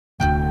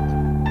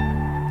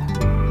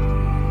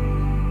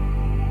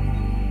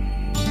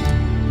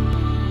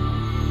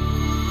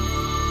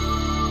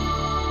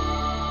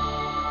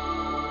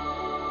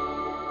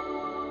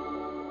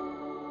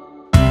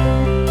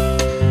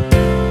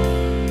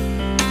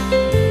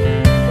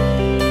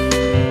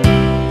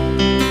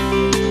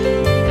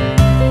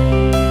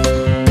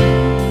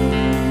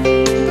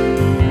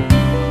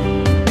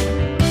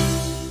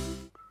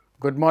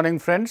Good morning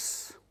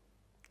friends.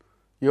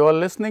 You are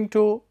listening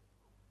to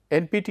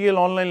NPTEL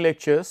online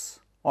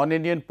lectures on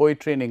Indian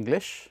poetry in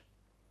English,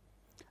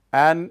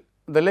 and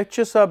the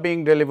lectures are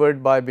being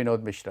delivered by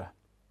Binod Mishra.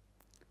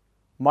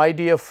 My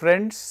dear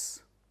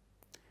friends,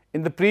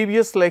 in the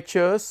previous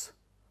lectures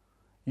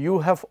you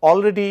have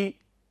already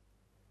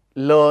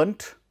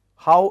learnt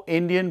how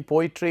Indian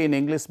poetry in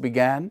English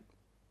began,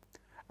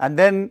 and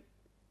then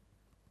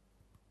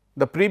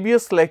the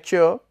previous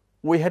lecture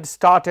we had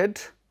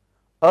started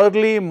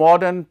early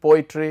modern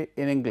poetry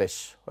in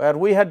English, where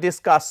we had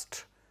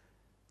discussed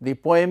the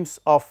poems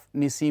of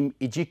Nissim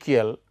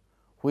Ezekiel,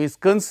 who is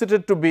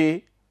considered to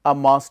be a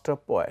master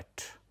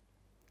poet.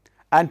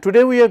 And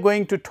today we are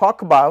going to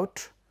talk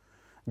about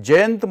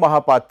Jayanta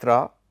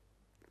Mahapatra,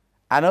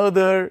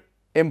 another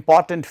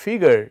important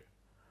figure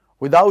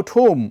without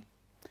whom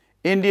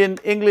Indian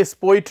English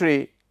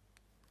poetry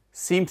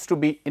seems to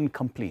be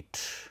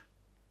incomplete.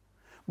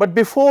 But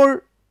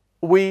before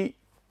we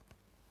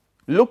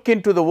look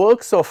into the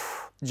works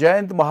of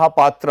Jayanta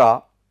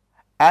Mahapatra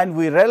and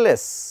we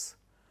relish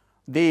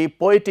the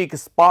poetic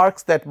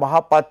sparks that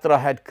Mahapatra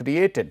had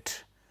created,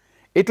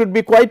 it would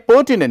be quite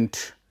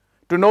pertinent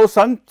to know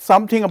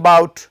something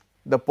about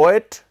the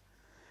poet,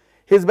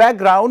 his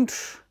background,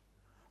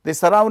 the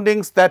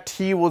surroundings that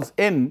he was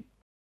in,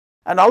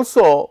 and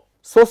also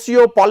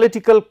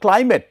socio-political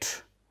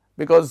climate,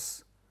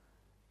 because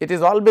it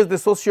is always the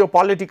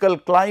socio-political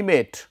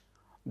climate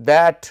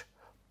that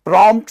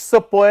prompts a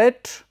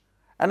poet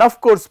and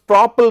of course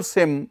propels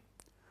him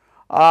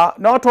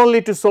not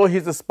only to sow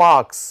his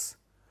sparks,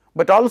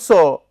 but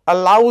also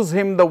allows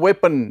him the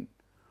weapon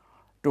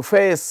to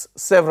face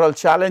several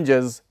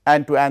challenges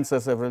and to answer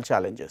several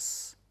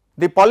challenges.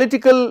 The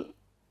political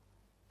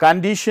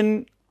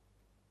condition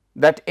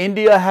that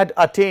India had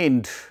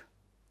attained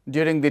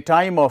during the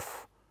time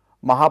of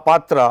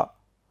Mahapatra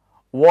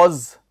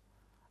was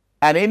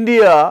an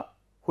India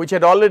which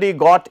had already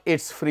got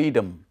its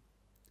freedom.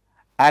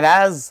 And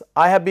as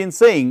I have been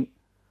saying,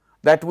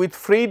 that with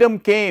freedom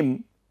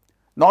came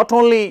not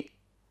only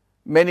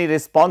many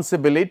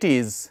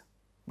responsibilities,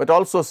 but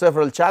also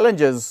several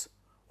challenges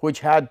which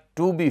had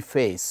to be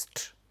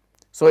faced.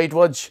 So, it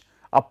was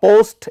a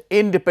post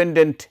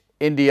independent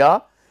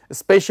India,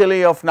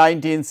 especially of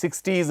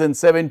 1960s and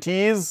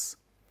 70s,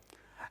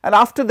 and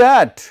after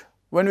that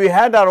when we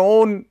had our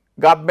own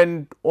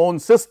government, own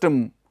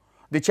system,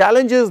 the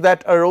challenges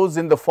that arose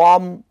in the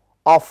form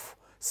of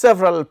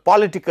several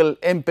political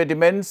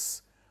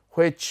impediments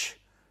which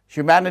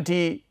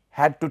humanity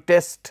had to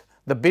test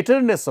the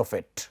bitterness of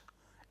it.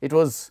 It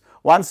was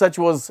one such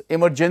was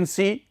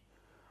emergency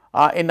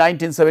in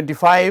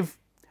 1975,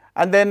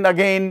 and then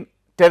again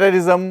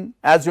terrorism,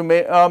 as you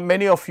may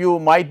many of you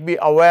might be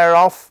aware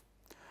of,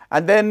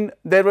 and then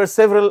there were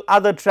several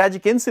other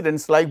tragic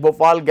incidents like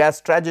Bhopal gas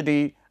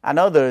tragedy and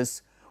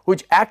others,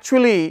 which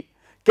actually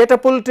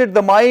catapulted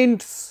the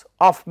minds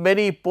of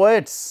many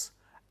poets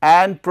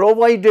and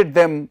provided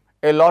them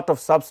a lot of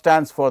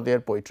substance for their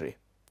poetry.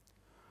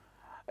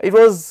 It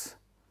was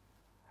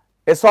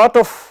a sort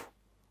of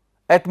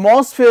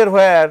atmosphere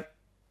where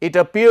it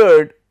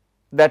appeared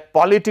that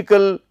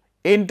political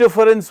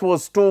interference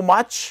was too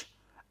much,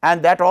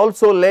 and that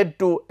also led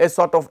to a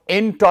sort of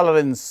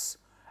intolerance,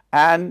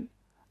 and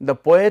the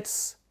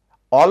poets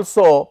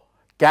also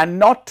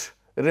cannot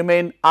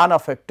remain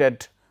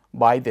unaffected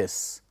by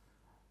this.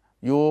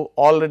 You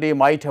already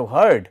might have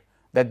heard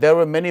that there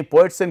were many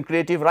poets and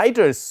creative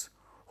writers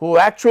who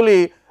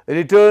actually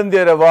returned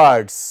their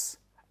awards.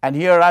 And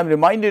here I am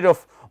reminded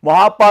of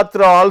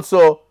Mahapatra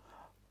also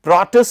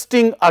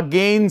protesting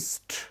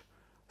against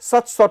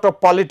such sort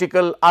of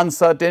political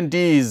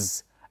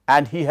uncertainties,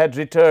 and he had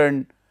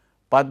returned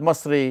Padma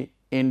Shri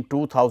in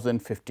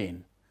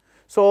 2015.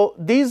 So,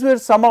 these were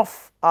some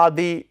of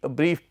the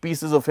brief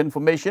pieces of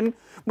information,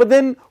 but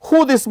then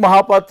who this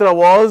Mahapatra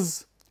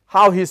was,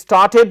 how he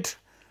started.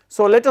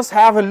 So, let us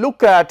have a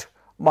look at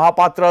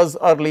Mahapatra's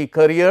early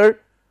career.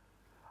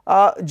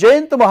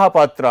 Jayanta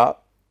Mahapatra,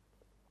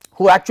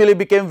 who actually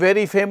became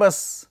very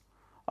famous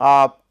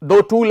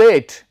though too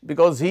late,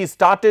 because he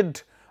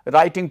started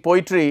writing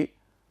poetry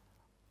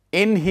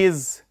in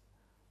his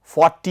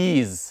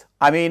 40s.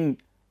 I mean,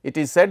 it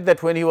is said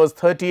that when he was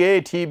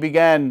 38 he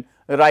began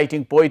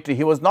writing poetry.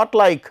 He was not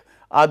like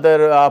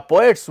other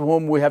poets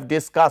whom we have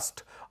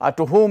discussed,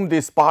 to whom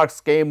the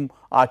sparks came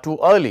too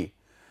early.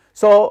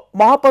 So,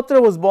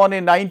 Mahapatra was born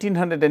in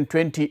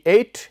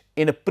 1928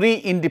 in a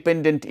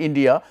pre-independent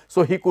India.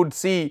 So, he could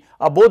see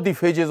both the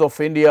phases of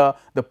India,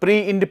 the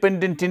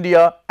pre-independent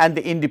India and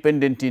the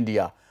independent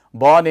India.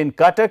 Born in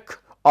Cuttack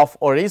of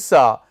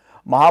Orissa,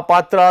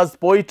 Mahapatra's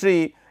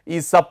poetry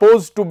is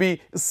supposed to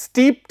be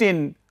steeped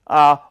in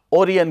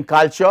Orient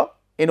culture,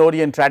 in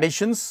Orient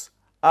traditions,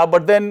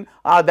 but then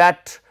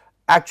that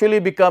actually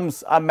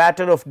becomes a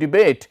matter of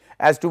debate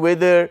as to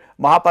whether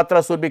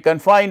Mahapatra should be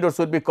confined or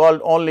should be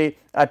called only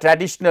a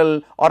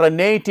traditional or a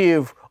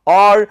native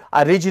or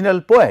a regional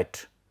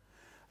poet.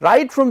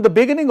 Right from the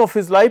beginning of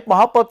his life,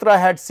 Mahapatra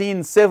had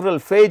seen several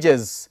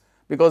phases,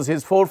 because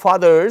his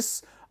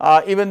forefathers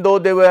even though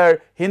they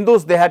were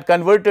Hindus, they had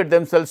converted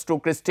themselves to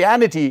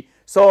Christianity.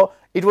 So,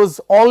 it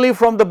was only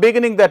from the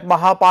beginning that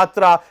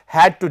Mahapatra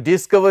had to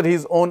discover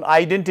his own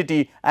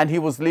identity, and he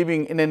was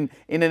living in an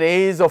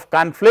age of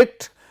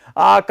conflict,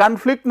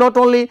 conflict not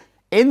only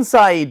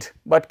inside,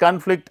 but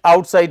conflict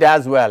outside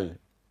as well.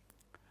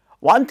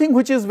 One thing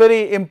which is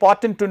very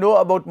important to know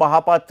about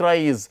Mahapatra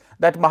is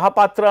that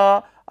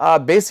Mahapatra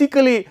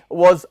basically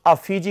was a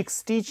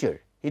physics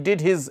teacher. He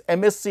did his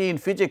MSc in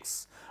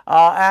physics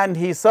and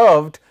he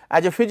served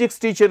as a physics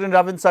teacher in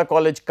Ravenshaw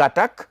College,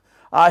 Cuttack.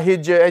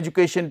 His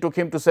education took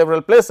him to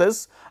several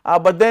places,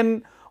 but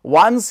then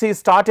once he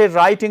started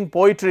writing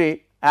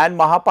poetry, and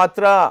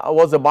Mahapatra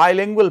was a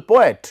bilingual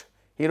poet.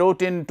 He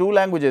wrote in 2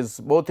 languages,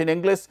 both in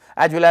English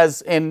as well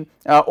as in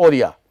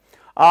Oriya.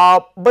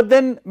 But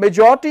then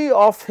majority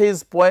of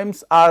his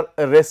poems are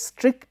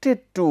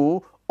restricted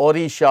to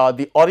Odisha,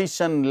 the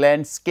Orishan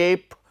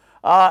landscape,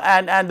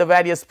 and the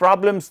various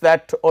problems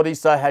that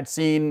Odisha had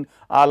seen,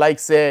 like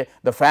say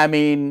the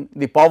famine,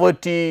 the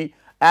poverty,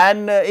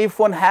 and if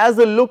one has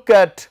a look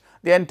at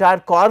the entire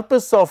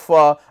corpus of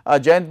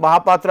Jayanta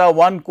Mahapatra,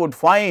 one could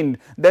find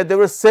that there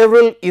were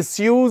several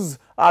issues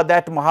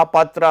that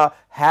Mahapatra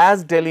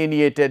has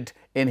delineated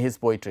in his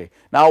poetry.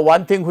 Now,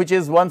 one thing which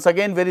is once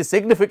again very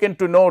significant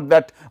to note,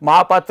 that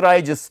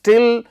Mahapatra is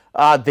still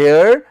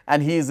there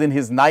and he is in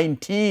his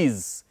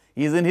 90s.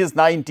 He is in his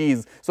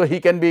 90s. So, he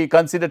can be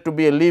considered to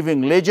be a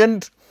living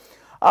legend.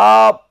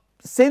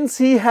 Since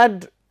he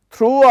had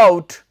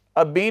throughout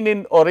been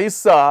in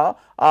Orissa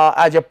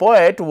as a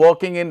poet,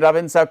 working in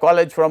Ravenshaw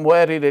College from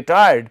where he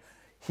retired,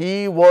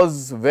 he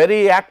was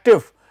very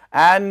active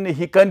and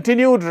he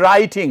continued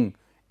writing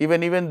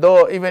even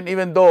though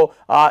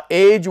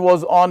age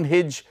was on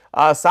his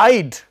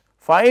side,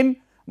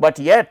 fine, but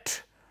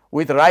yet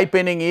with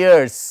ripening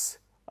years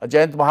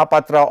Jayanta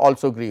Mahapatra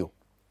also grew.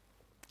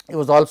 He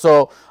was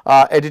also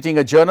editing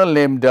a journal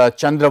named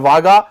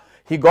Chandravagha.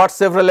 He got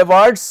several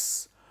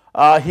awards.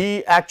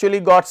 He actually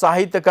got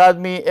Sahitya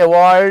Akademi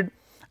Award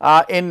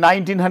in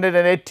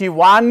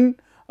 1981,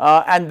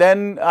 and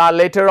then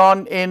later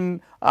on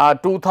in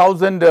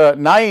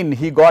 2009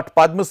 he got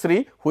Padma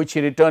Shri, which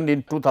he returned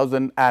in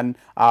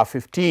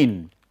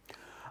 2015.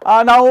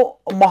 Now,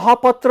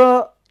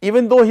 Mahapatra,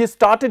 even though he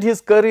started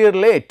his career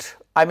late,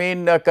 I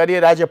mean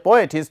career as a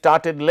poet, he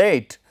started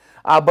late,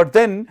 but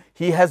then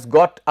he has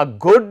got a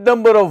good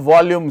number of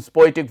volumes,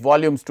 poetic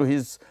volumes to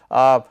his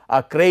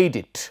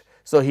credit.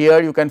 So,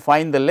 here you can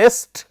find the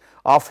list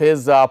of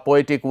his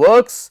poetic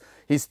works.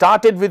 He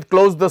started with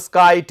Close the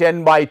Sky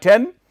 10 by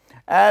 10,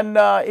 and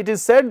it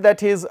is said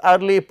that his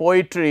early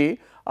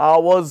poetry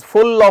was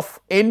full of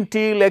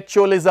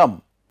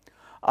intellectualism.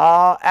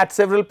 At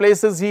several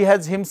places he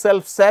has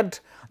himself said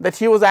that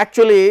he was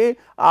actually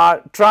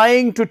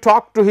trying to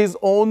talk to his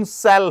own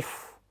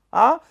self,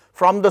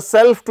 from the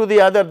self to the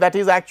other. That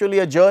is actually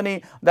a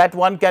journey that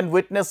one can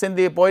witness in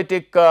the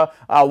poetic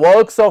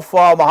works of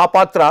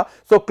Mahapatra.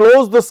 So,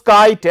 Close the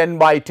Sky 10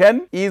 by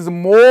 10 is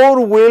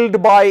more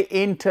willed by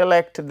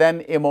intellect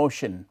than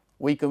emotion.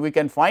 We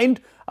can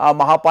find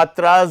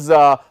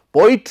Mahapatra's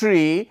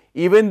poetry,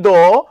 even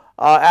though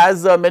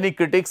as many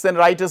critics and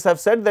writers have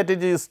said that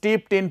it is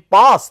steeped in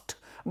past,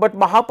 but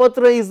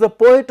Mahapatra is the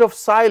poet of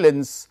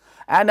silence.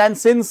 And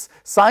since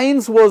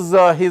science was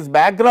his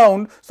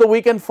background, so we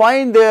can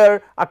find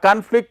there a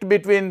conflict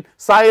between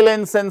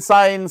silence and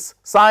science,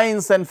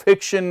 science and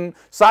fiction,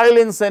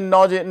 silence and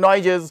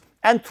noises,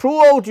 and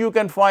throughout you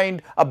can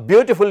find a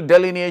beautiful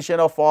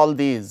delineation of all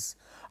these.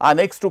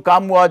 Next to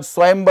come was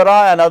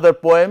Swayambara and other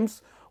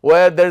poems,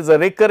 where there is a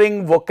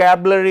recurring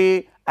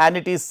vocabulary, and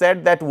it is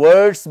said that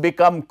words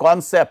become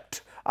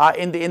concept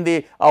in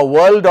the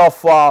world of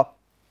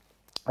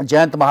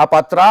Jayanta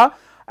Mahapatra.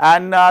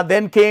 And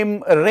then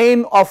came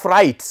Reign of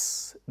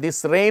Rights.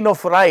 This Reign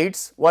of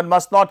Rights, one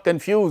must not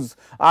confuse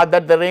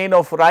that the Reign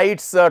of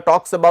Rights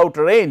talks about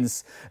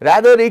reigns.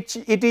 Rather,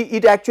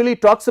 it actually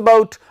talks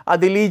about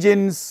the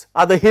legends,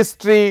 the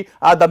history,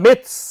 the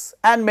myths,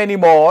 and many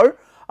more.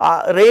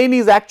 Rain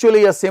is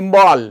actually a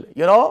symbol,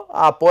 you know,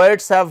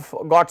 poets have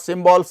got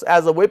symbols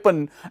as a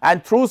weapon,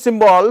 and through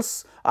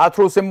symbols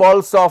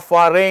of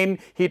rain,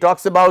 he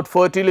talks about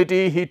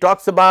fertility, he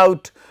talks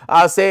about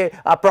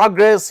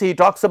progress, he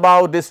talks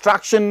about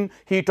destruction,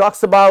 he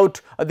talks about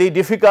the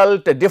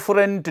difficult,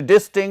 different,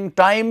 distinct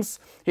times,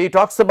 he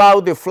talks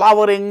about the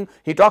flowering,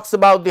 he talks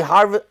about the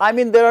harvest. I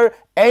mean, there are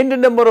n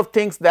number of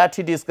things that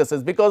he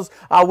discusses, because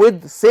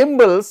with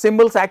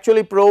symbols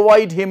actually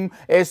provide him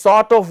a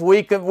sort of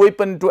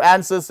weapon to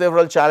answer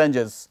several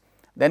challenges.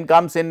 Then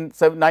comes in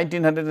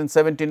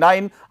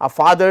 1979 A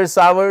Father's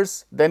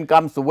Hours, then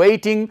comes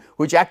Waiting,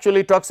 which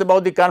actually talks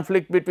about the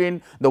conflict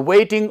between the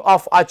waiting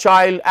of a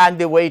child and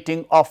the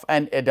waiting of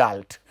an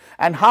adult.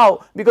 And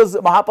how? Because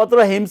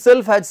Mahapatra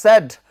himself had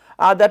said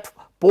that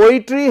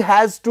poetry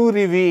has to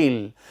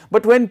reveal,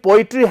 but when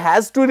poetry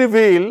has to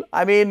reveal,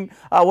 I mean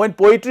when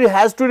poetry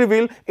has to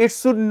reveal, it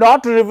should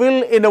not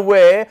reveal in a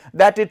way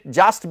that it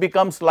just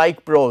becomes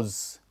like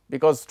prose.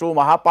 because to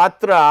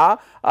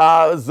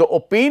Mahapatra's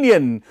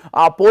opinion,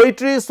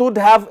 poetry should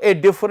have a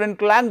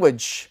different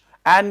language.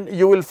 And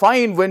you will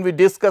find when we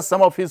discuss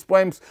some of his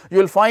poems, you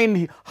will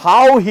find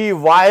how he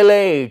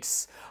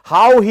violates,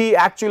 how he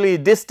actually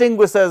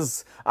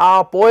distinguishes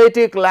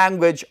poetic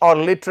language or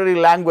literary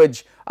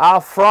language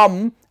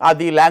from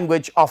the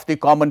language of the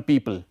common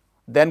people.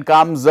 Then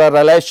comes a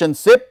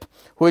relationship,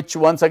 which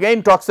once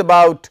again talks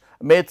about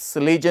myths,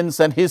 legends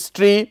and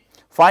history.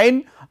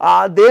 Fine,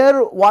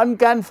 there one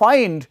can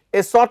find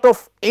a sort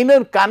of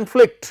inner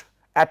conflict.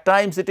 At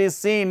times it is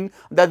seen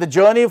that the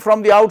journey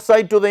from the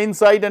outside to the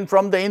inside and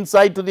from the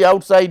inside to the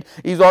outside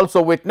is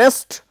also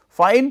witnessed.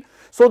 Fine.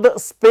 So, the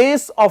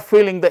space of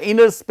feeling, the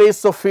inner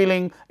space of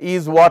feeling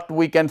is what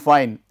we can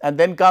find. And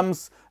then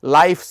comes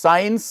life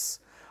science.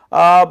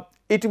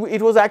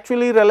 It was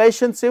actually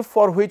relationship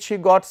for which he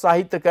got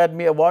Sahitya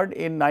Akademi Award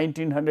in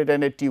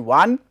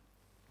 1981.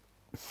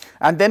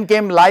 And then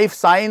came life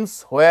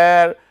science,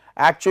 where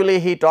actually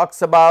he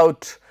talks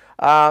about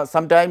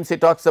sometimes he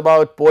talks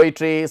about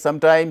poetry,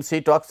 sometimes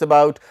he talks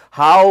about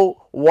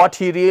what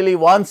he really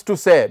wants to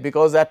say,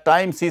 because at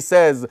times he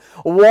says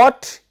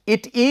what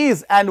it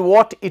is and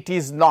what it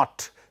is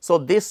not. So,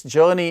 this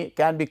journey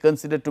can be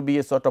considered to be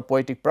a sort of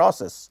poetic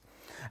process.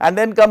 And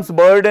then comes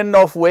burden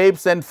of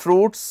waves and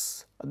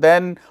fruits.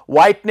 Then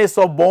whiteness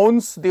of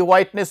bones. The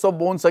whiteness of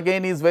bones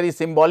again is very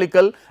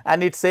symbolical,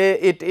 and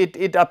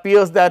it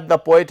appears that the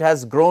poet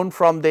has grown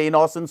from the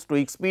innocence to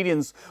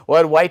experience,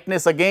 where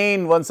whiteness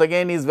again once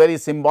again is very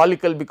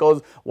symbolical,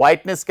 because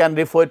whiteness can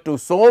refer to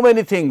so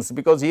many things,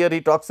 because here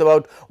he talks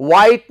about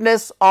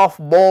whiteness of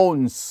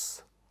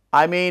bones.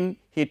 I mean,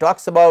 he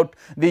talks about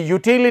the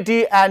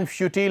utility and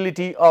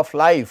futility of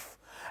life,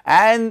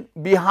 and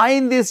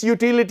behind this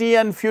utility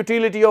and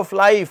futility of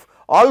life,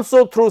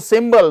 also through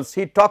symbols,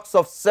 he talks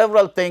of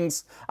several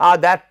things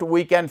that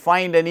we can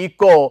find an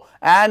echo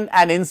and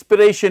an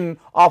inspiration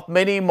of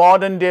many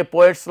modern day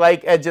poets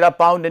like Ezra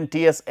Pound and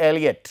T.S.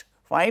 Eliot.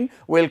 Fine,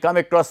 we will come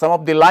across some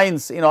of the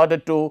lines in order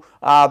to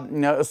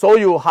show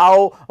you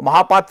how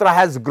Mahapatra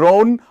has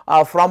grown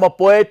from a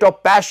poet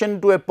of passion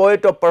to a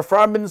poet of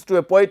performance, to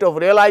a poet of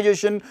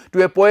realization,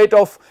 to a poet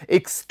of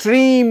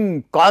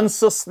extreme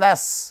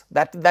consciousness.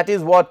 That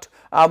is what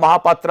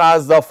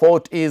Mahapatra's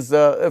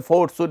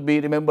fort should be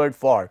remembered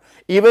for.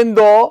 Even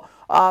though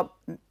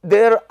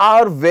there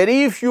are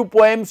very few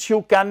poems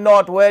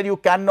where you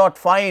cannot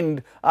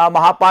find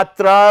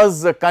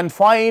Mahapatra's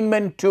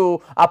confinement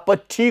to a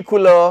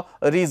particular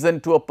region,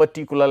 to a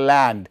particular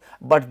land,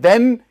 but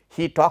then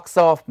he talks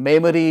of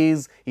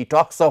memories, he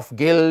talks of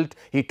guilt,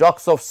 he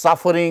talks of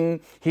suffering,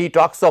 he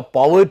talks of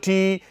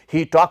poverty,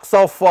 he talks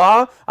of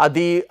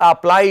the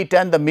plight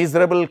and the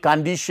miserable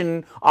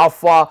condition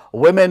of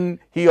women.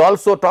 He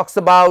also talks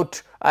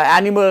about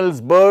animals,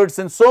 birds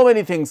and so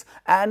many things,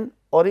 and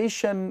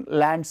Orisian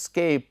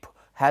landscape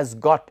has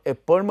got a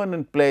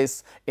permanent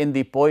place in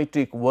the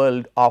poetic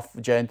world of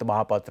Jayanta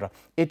Mahapatra.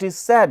 It is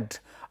said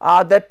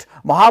that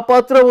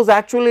Mahapatra was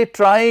actually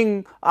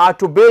trying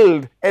to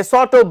build a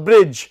sort of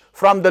bridge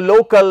from the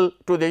local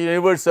to the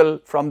universal,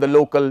 from the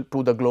local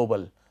to the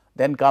global.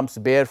 Then comes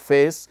Bare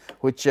Face,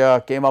 which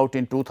came out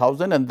in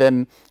 2000, and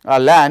then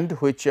Land,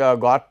 which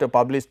got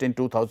published in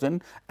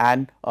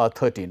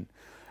 2013.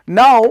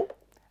 Now,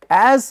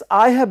 as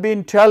I have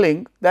been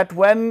telling, that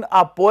when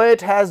a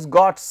poet has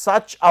got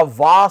such a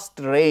vast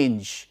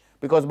range,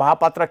 because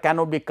Mahapatra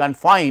cannot be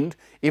confined,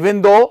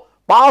 even though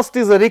past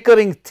is a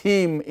recurring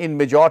theme in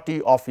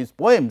majority of his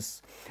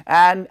poems,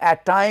 and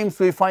at times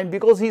we find,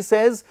 because he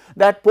says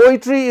that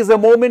poetry is a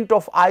moment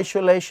of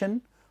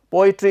isolation,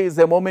 poetry is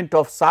a moment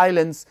of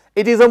silence,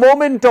 it is a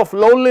moment of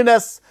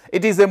loneliness,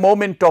 it is a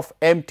moment of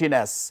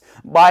emptiness.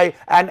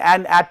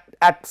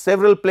 At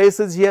several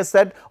places he has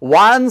said,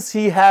 once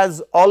he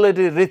has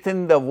already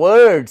written the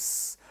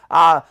words,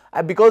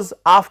 because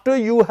after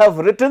you have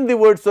written the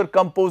words or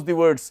composed the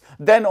words,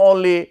 then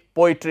only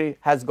poetry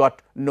has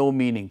got no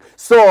meaning.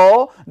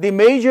 So, the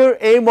major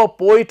aim of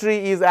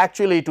poetry is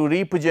actually to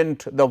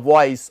represent the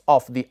voice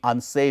of the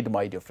unsaid,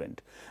 my dear friend.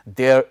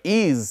 There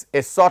is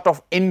a sort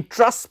of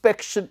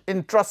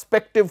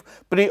introspective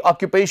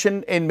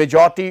preoccupation in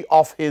majority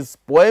of his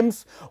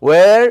poems,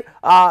 where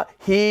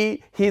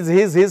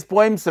his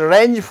poems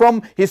range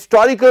from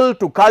historical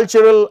to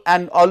cultural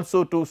and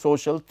also to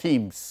social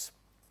themes.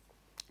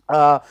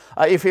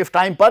 If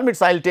time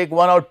permits, I will take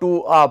one or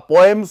two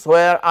poems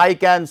where I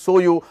can show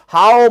you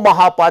how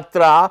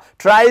Mahapatra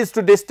tries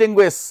to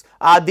distinguish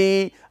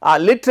the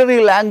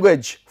literary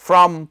language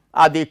from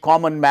the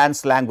common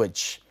man's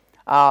language.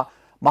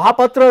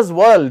 Mahapatra's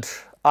world,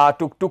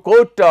 to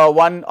quote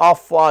one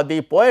of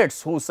the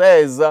poets who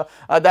says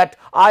that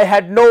I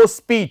had no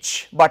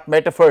speech but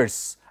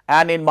metaphors,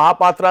 and in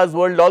Mahapatra's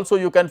world also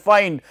you can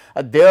find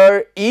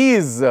there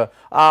is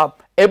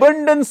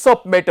abundance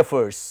of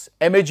metaphors,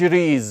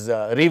 imageries,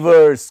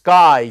 rivers,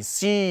 sky,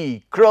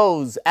 sea,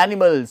 crows,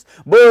 animals,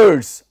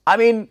 birds. I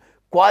mean,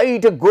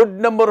 quite a good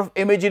number of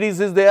imageries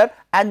is there,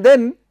 and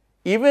then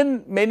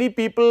even many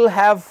people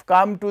have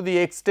come to the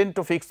extent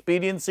of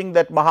experiencing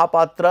that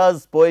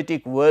Mahapatra's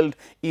poetic world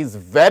is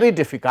very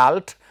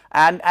difficult,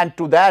 and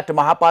to that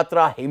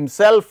Mahapatra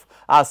himself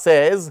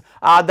says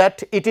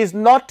that it is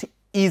not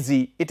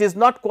easy, it is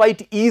not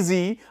quite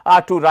easy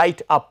to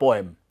write a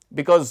poem,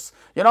 because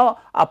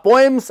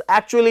poems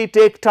actually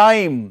take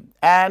time,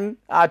 and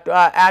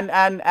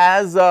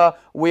as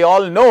we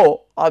all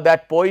know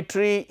that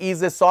poetry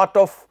is a sort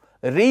of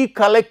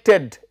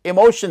recollected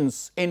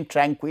emotions in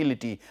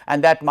tranquility,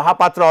 and that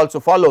Mahapatra also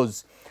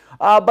follows.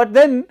 But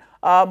then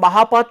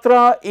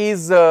Mahapatra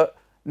is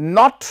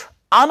not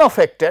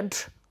unaffected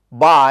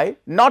by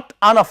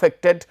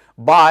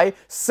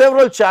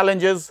several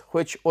challenges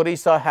which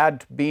Orissa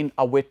had been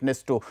a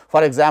witness to.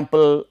 For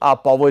example,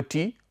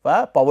 poverty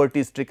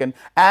stricken,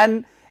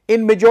 and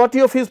in majority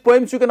of his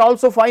poems you can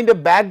also find a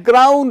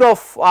background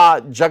of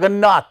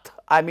Jagannath,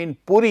 I mean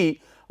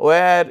Puri,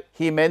 where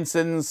he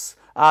mentions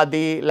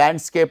the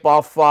landscape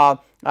of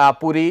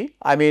Puri,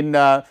 I mean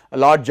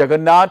Lord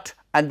Jagannath,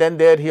 and then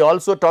there he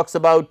also talks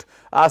about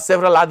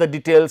several other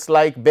details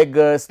like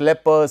beggars,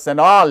 lepers and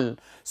all.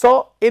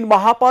 So, in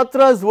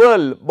Mahapatra's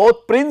world,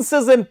 both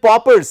princes and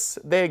paupers,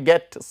 they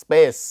get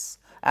space,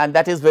 and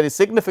that is very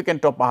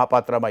significant of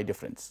Mahapatra, my dear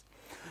friends.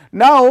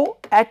 Now,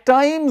 at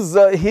times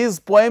his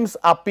poems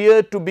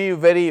appear to be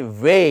very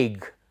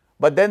vague,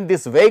 but then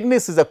this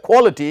vagueness is a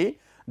quality.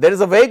 There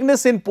is a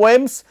vagueness in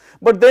poems,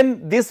 but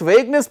then this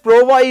vagueness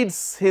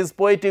provides his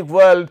poetic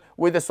world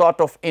with a sort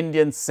of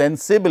Indian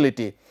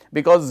sensibility,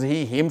 because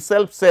he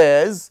himself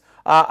says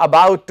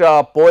about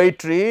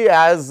poetry,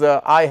 as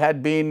I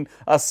had been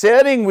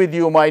sharing with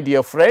you, my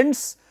dear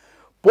friends,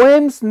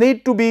 poems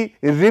need to be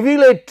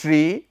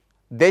revelatory,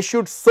 they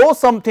should show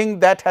something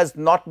that has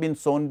not been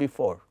shown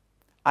before.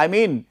 I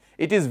mean,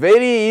 it is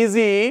very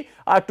easy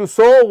to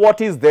show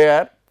what is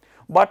there,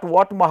 but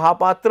what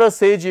Mahapatra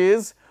says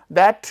is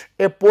that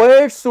a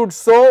poet should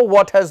show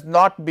what has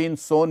not been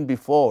shown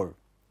before.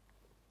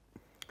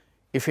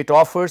 If it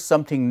offers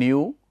something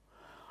new,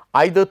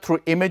 either through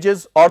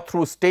images or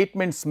through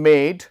statements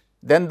made,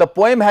 then the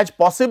poem has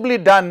possibly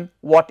done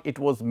what it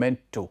was meant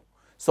to.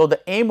 So,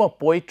 the aim of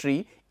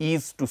poetry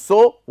is to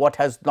show what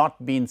has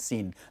not been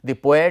seen. The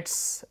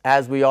poets,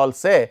 as we all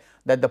say,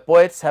 that the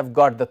poets have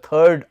got the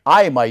third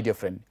eye, my dear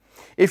friend.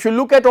 If you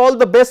look at all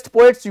the best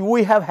poets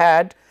we have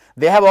had,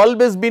 they have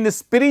always been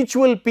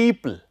spiritual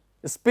people.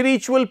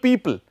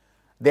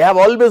 They have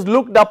always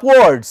looked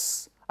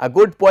upwards. A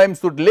good poem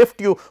should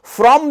lift you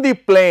from the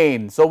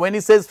plane. So, when he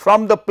says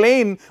from the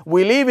plane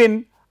we live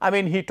in, I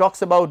mean he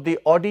talks about the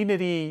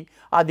ordinary,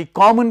 the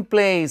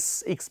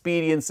commonplace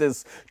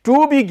experiences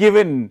to be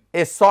given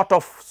a sort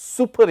of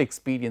super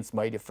experience,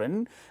 my dear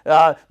friend.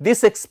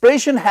 This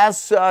expression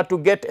has to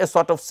get a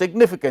sort of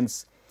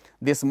significance.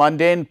 This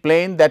mundane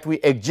plane that we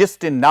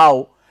exist in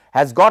now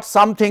has got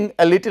something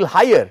a little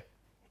higher.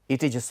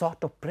 It is a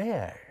sort of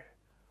prayer.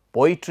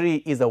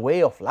 Poetry is a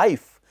way of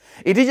life.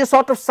 It is a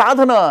sort of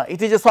sadhana,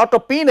 it is a sort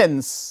of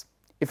penance.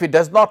 If it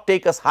does not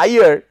take us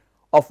higher,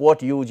 of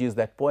what use is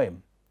that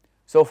poem?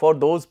 So, for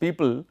those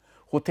people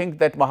who think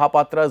that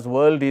Mahapatra's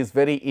world is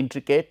very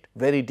intricate,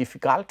 very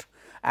difficult,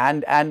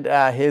 and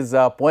his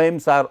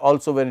poems are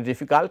also very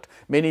difficult,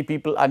 many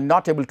people are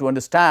not able to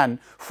understand.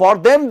 For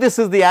them, this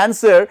is the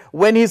answer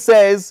when he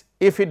says,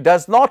 if it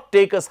does not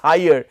take us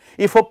higher,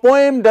 if a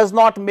poem does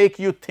not make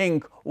you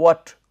think,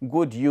 what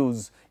good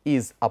use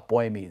is a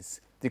poem is?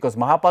 Because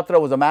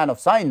Mahapatra was a man of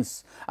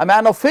science, a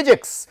man of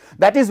physics.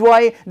 That is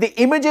why the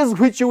images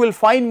which you will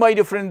find, my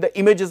dear friend, the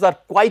images are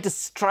quite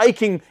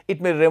striking.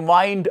 It may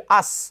remind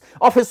us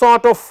of a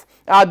sort of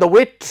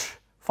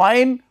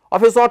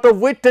of a sort of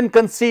wit and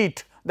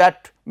conceit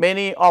that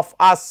many of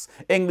us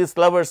English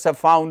lovers have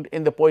found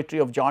in the poetry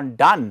of John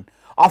Donne.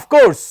 Of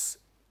course,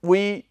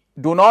 we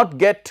do not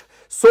get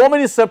so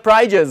many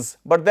surprises,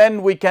 but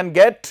then we can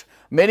get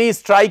many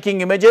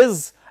striking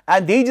images,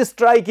 and these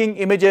striking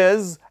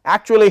images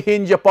actually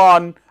hinge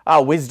upon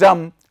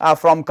wisdom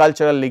from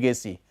cultural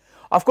legacy.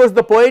 Of course,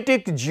 the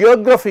poetic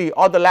geography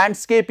or the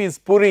landscape is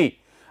Puri,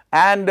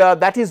 and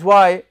that is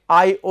why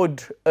I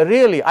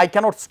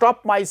cannot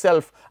stop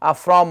myself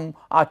from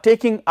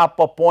taking up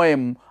a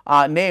poem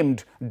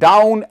named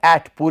Down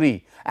at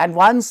Puri. And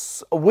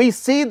once we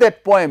see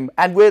that poem,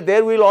 and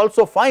there we will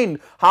also find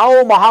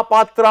how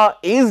Mahapatra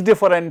is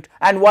different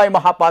and why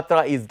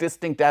Mahapatra is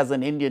distinct as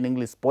an Indian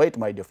English poet,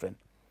 my dear friend.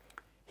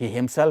 He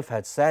himself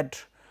had said,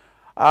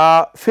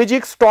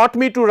 physics taught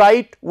me to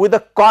write with a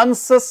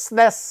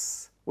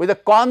consciousness,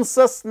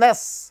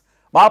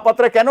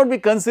 Mahapatra cannot be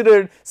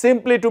considered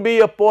simply to be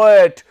a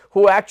poet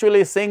who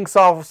actually sings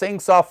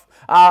of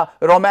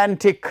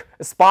romantic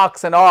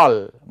sparks and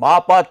all.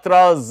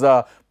 Mahapatra's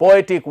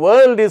poetic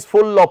world is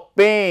full of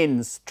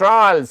pains,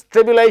 trials,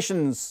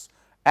 tribulations,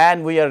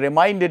 and we are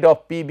reminded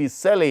of P.B.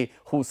 Shelley,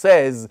 who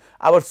says,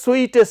 our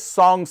sweetest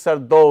songs are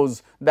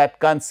those that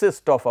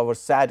consist of our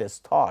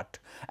saddest thought.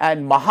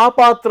 and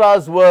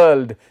Mahapatra's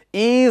world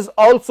is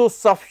also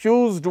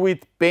suffused with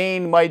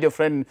pain, my dear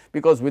friend,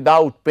 because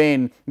without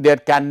pain there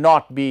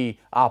cannot be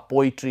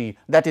poetry.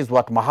 That is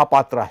what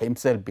Mahapatra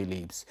himself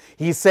believes.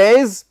 He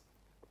says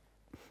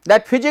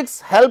that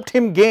physics helped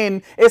him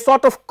gain a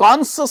sort of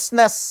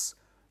consciousness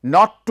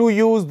not to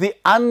use the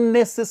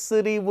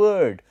unnecessary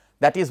word.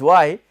 That is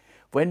why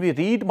when we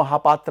read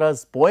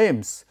Mahapatra's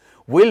poems,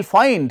 we will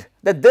find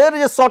that there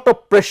is a sort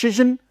of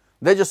precision,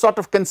 there is a sort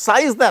of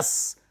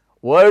conciseness.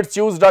 Words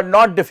used are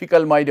not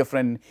difficult, my dear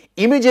friend.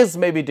 Images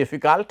may be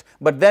difficult,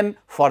 but then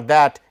for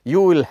that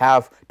you will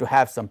have to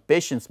have some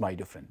patience, my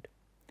dear friend.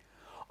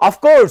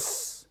 Of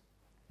course,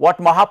 what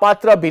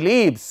Mahapatra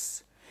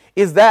believes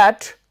is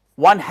that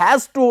one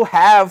has to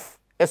have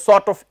a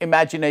sort of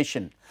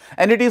imagination,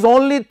 and it is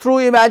only through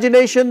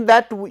imagination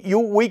that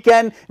we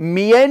can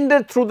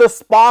meander through the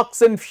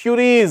sparks and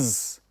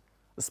furies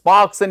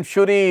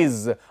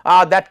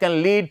that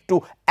can lead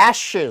to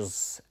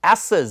ashes.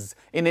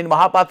 In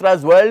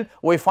Mahapatra's world,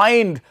 we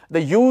find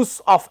the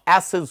use of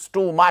ashes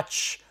too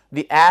much.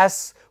 The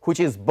ash which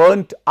is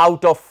burnt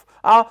out of,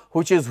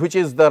 which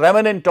is the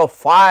remnant of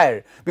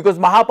fire, because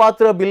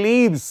Mahapatra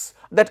believes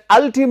that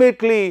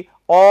ultimately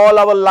all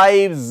our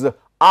lives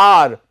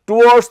are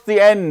towards the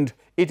end,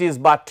 it is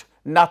but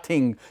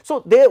nothing.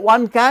 So,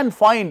 one can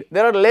find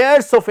there are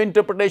layers of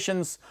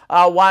interpretations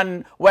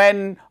when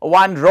one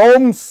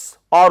roams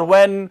or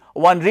when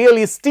one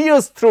really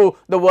steers through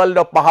the world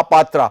of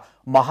Mahapatra.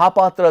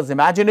 Mahapatra's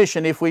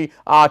imagination, if we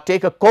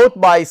take a quote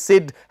by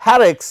Sid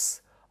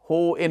Harricks,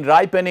 who in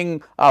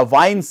Ripening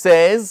Wine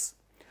says,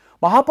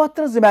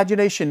 Mahapatra's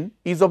imagination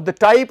is of the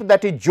type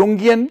that is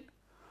Jungian,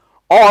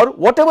 or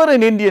whatever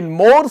in Indian,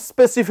 more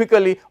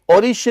specifically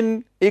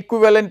Orisian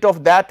equivalent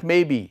of that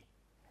may be.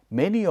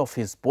 Many of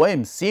his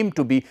poems seem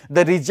to be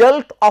the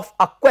result of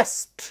a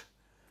quest.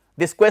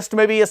 This quest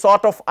may be a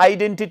sort of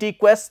identity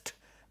quest,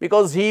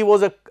 because he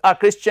was a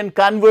Christian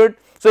convert.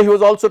 So, he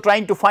was also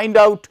trying to find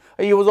out,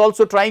 he was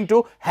also trying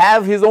to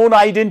have his own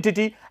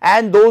identity,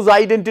 and those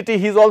identity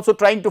he is also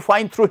trying to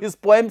find through his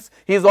poems.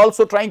 He is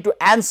also trying to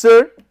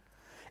answer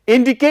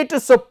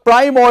indicators of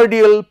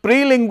primordial,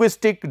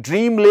 pre-linguistic,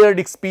 dream-layered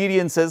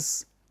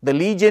experiences, the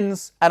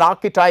legions and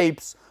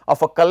archetypes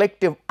of a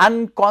collective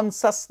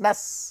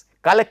unconsciousness.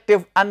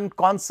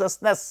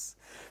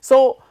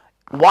 So,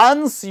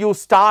 once you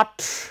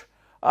start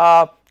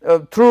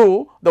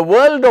through the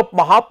world of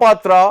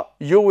Mahapatra,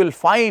 you will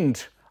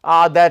find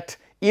that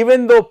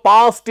even though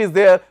past is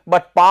there,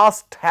 but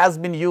past has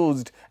been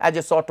used as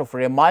a sort of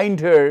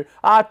reminder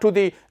to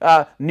the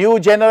new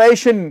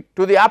generation,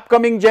 to the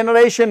upcoming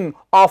generation,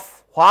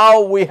 of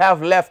how we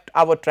have left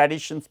our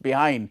traditions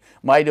behind.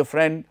 My dear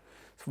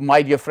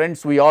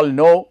friends, we all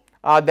know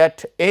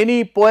that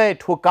any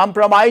poet who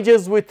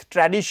compromises with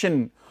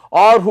tradition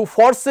or who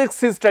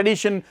forsakes his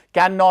tradition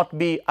cannot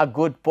be a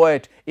good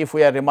poet, if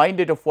we are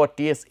reminded of what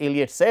T.S.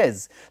 Eliot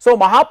says. So,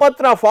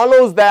 Mahapatra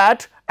follows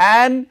that,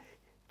 and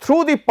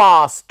through the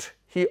past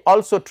he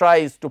also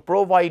tries to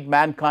provide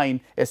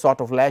mankind a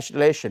sort of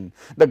legislation,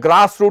 the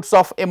grassroots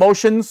of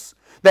emotions,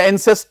 the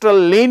ancestral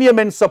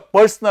lineaments of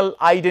personal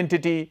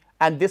identity,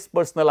 and this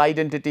personal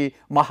identity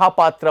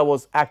Mahapatra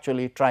was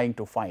actually trying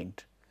to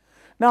find.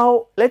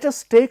 Now, let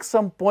us take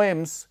some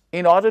poems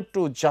in order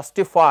to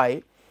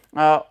justify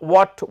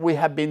what we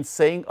have been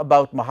saying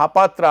about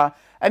Mahapatra,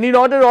 and in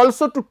order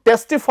also to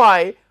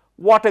testify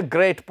what a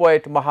great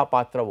poet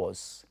Mahapatra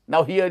was.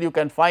 Now, here you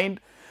can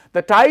find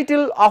the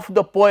title of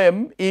the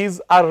poem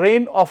is A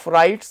Reign of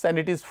Rights, and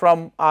it is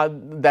from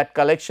that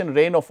collection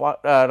Reign of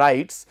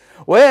Rights,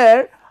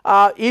 where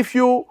if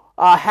you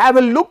have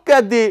a look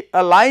at the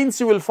lines,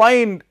 you will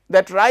find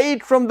that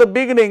right from the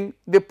beginning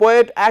the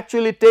poet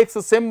actually takes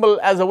a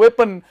symbol as a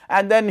weapon,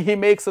 and then he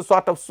makes a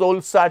sort of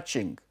soul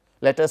searching.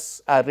 Let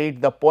us read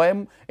the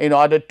poem in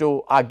order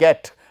to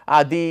get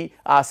the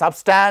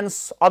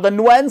substance or the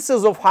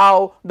nuances of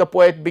how the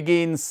poet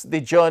begins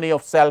the journey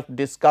of self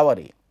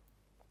discovery.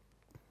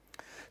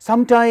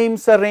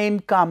 Sometimes a rain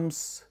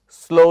comes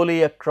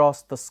slowly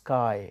across the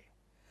sky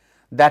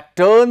that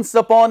turns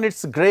upon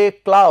its grey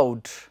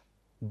cloud,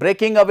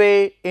 breaking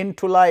away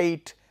into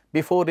light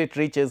before it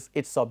reaches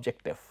its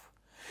objective.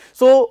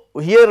 So,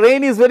 here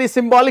rain is very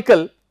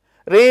symbolical.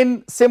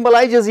 Rain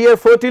symbolizes here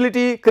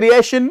fertility,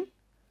 creation.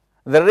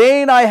 The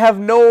rain I have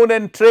known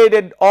and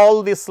traded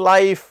all this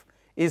life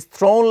is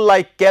thrown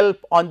like kelp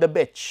on the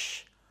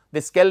beach.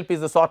 This kelp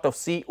is a sort of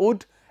sea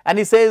wood, and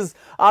he says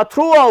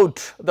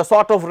throughout the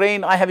sort of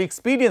rain I have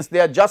experienced, they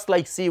are just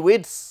like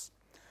seaweeds,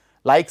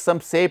 like some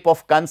shape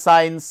of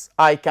conscience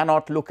I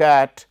cannot look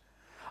at,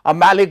 a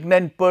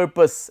malignant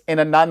purpose in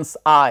a nun's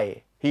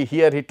eye.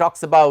 Here he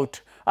talks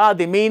about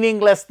the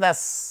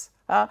meaninglessness,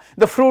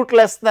 the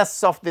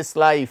fruitlessness of this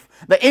life,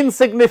 the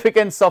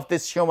insignificance of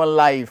this human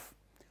life.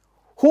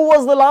 Who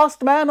was the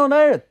last man on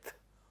earth?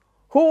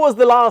 Who was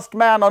the last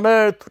man on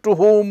earth to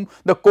whom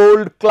the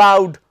cold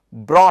cloud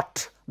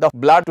brought the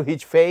blood to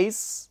his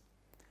face?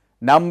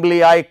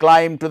 Numbly I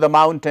climb to the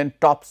mountain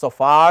tops of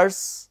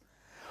ours,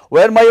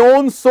 where my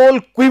own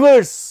soul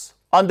quivers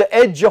on the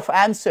edge of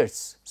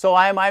answers. So,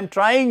 I am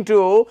trying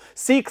to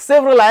seek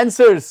several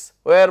answers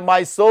where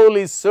my soul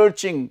is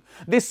searching.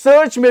 This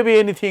search may be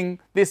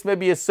anything. This may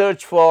be a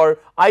search for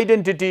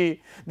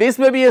identity. This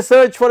may be a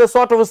search for a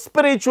sort of a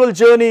spiritual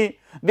journey.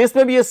 This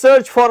may be a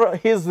search for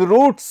his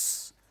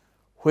roots,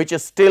 which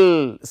is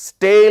still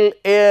stale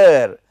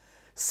air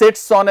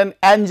sits on an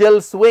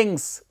angel's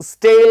wings.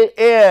 Stale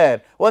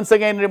air, once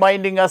again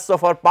reminding us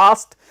of our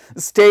past.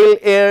 Stale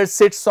air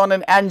sits on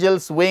an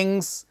angel's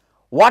wings.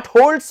 What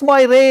holds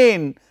my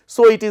rein?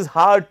 So it is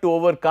hard to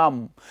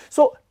overcome.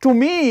 So to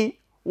me,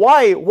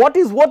 why? What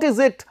is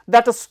it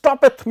that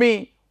stoppeth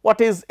me? What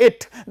is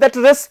it that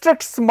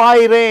restricts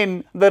my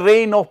reign, the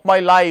reign of my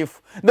life,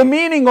 the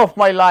meaning of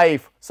my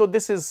life? So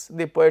this is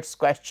the poet's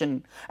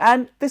question,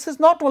 and this is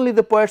not only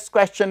the poet's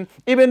question,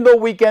 even though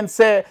we can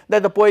say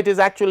that the poet is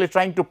actually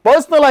trying to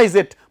personalize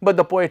it, but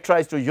the poet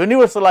tries to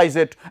universalize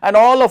it, and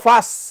all of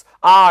us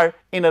are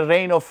in a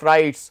reign of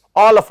rights,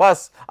 all of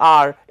us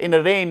are in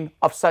a reign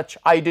of such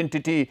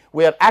identity.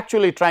 We are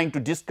actually trying to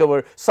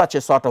discover such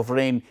a sort of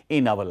reign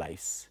in our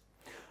lives.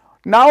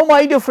 Now,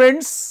 my dear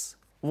friends,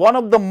 one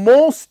of the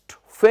most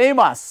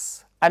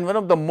famous and one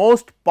of the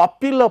most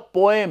popular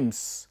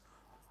poems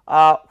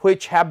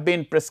which have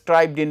been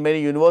prescribed in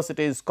many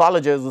universities,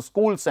 colleges,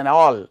 schools and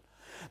all,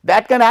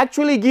 that can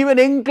actually give an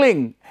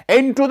inkling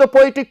into the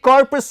poetic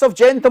corpus of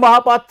Jayanta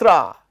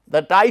Mahapatra.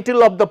 The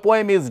title of the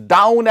poem is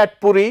Down at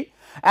Puri,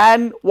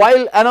 and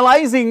while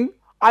analyzing,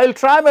 I will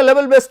try my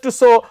level best to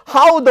show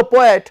how the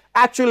poet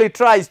actually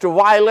tries to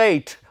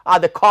violate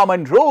the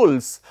common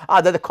rules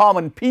that the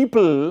common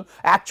people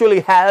actually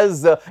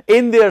has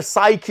in their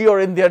psyche or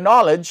in their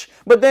knowledge,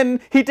 but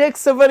then he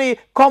takes a very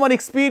common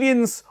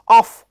experience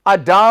of a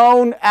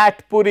down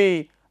at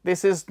Puri.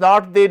 This is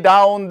not the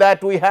down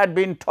that we had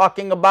been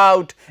talking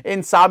about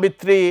in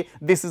Savitri.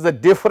 This is a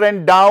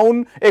different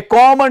down, a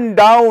common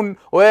down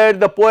where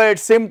the poet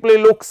simply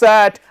looks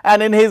at,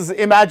 and in his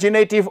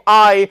imaginative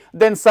eye,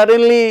 then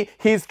suddenly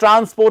he is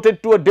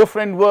transported to a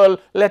different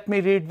world. Let me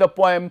read the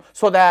poem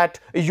so that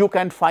you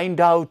can find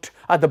out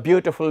the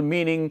beautiful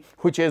meaning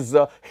which is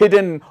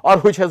hidden or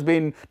which has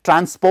been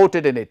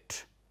transported in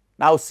it.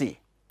 Now see,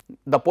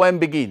 the poem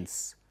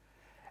begins,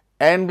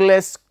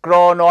 endless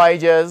crow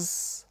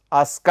noises,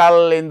 a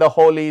skull in the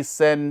holy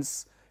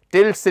sense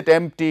tilts its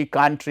empty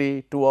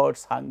country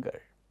towards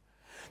hunger.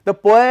 The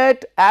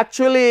poet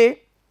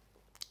actually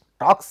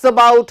talks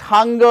about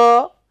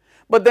hunger,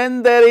 but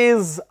then there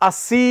is a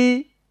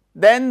sea,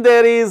 then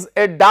there is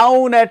a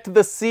down at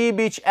the sea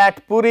beach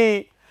at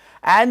Puri,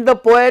 and the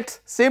poet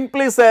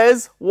simply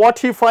says what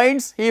he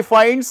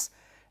finds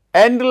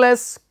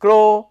endless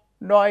crow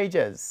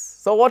noises.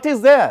 So what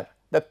is there?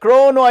 The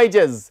crow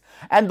noises,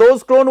 and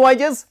those crow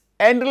noises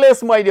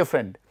endless, my dear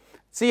friend.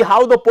 See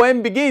how the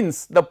poem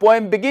begins. The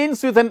poem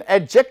begins with an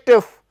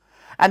adjective,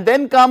 and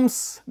then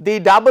comes the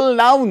double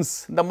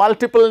nouns, the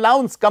multiple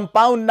nouns,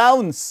 compound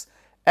nouns,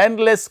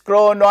 endless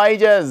crow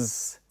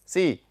noises.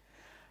 See,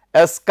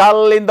 a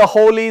skull in the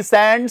holy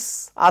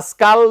sands, a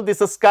skull, this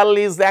skull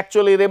is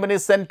actually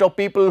reminiscent of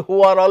people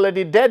who are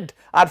already dead,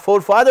 our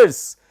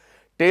forefathers,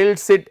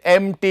 tilts its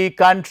empty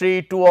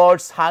country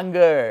towards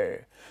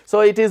hunger. So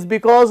it is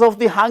because of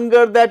the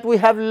hunger that we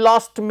have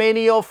lost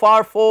many of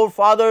our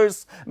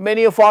forefathers,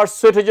 many of our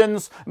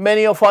citizens,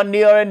 many of our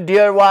near and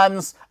dear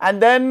ones. And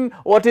then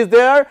what is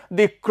there?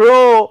 The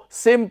crow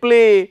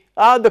simply,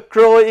 the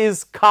crow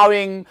is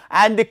cawing,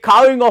 and the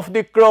cawing of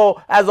the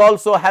crow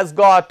has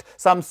got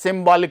some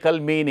symbolical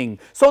meaning.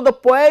 So the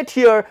poet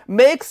here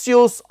makes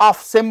use of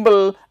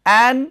symbol,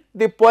 and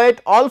the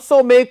poet also,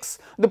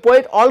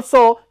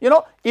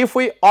 if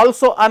we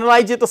also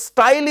analyze it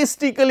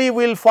stylistically,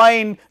 we will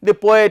find the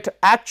poet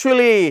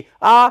actually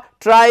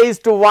tries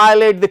to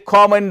violate the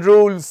common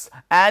rules,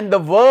 and the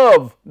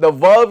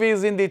verb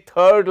is in the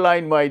third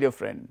line, my dear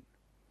friend.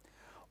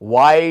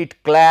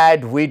 White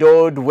clad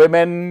widowed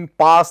women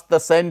past the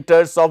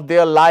centers of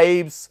their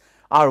lives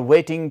are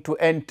waiting to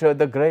enter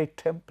the great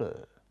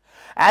temple.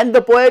 And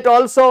the poet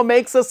also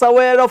makes us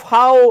aware of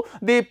how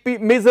the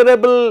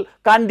miserable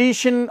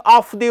condition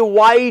of the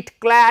white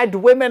clad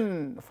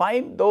women.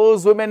 Find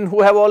those women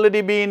who have already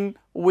been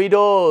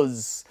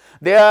widows.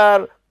 They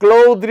are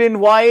clothed in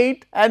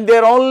white, and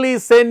their only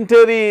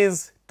center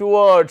is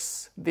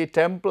towards the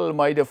temple,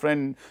 my dear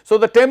friend. So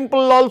the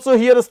temple also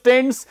here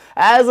stands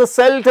as a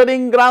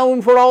sheltering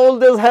ground for all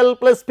those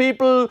helpless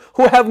people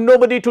who have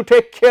nobody to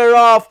take care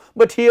of.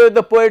 But here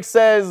the poet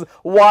says,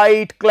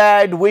 white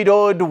clad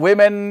widowed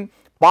women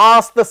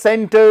past the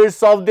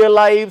centers of their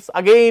lives.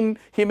 Again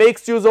he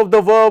makes use of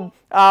the verb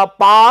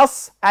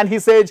pass, and he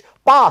says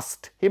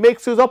past. He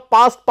makes use of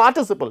past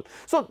participle.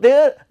 So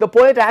there the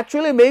poet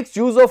actually makes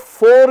use of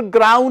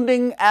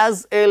foregrounding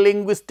as a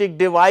linguistic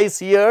device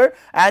here,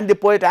 and the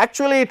poet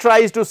actually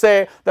tries to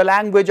say the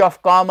language of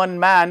common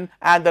man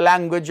and the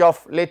language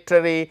of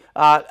literary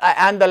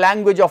and the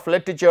language of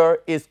literature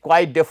is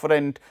quite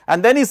different.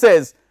 And then he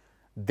says,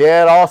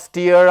 their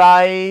austere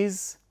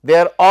eyes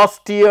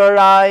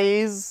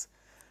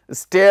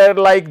stare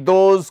like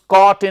those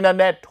caught in a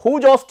net.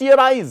 Whose austere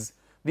eyes?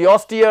 The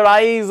austere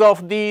eyes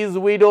of these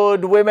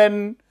widowed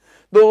women.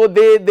 though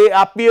they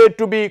appear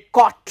to be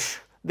caught,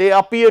 they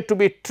appear to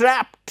be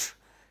trapped,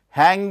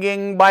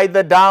 hanging by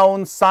the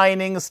down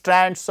shining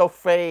strands of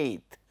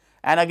faith.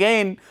 And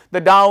again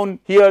the down,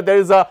 here there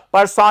is a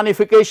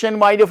personification,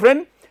 my dear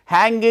friend,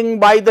 hanging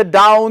by the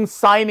down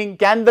shining.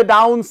 Can the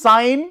down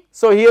shine?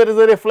 So here is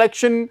a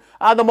reflection,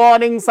 the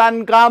morning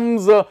sun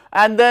comes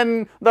and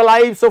then the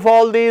lives of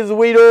all these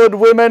widowed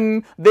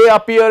women, they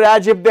appear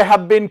as if they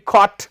have been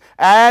caught,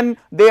 and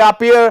they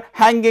appear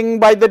hanging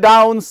by the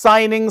down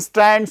shining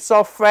strands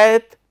of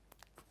faith.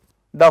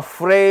 The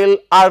frail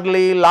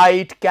early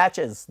light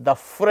catches, the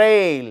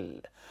frail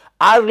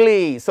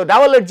early, so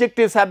double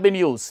adjectives have been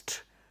used.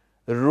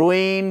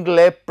 Ruined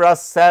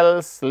leprous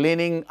cells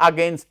leaning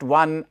against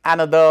one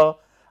another,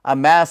 a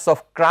mass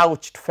of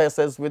crouched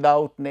faces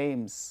without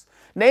names,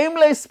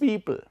 nameless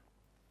people.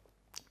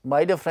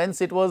 My dear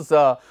friends, it was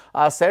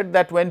said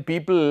that when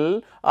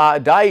people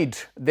died,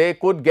 they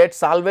could get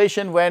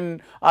salvation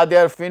when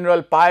their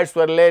funeral pyres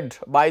were laid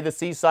by the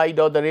seaside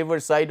or the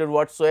riverside or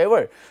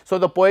whatsoever. So,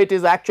 the poet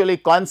is actually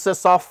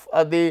conscious of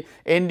the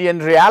Indian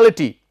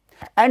reality,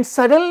 and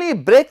suddenly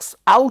breaks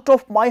out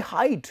of my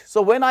hide.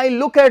 So, when I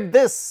look at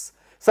this,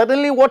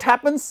 suddenly what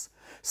happens?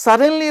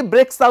 Suddenly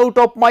breaks out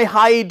of my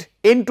hide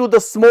into the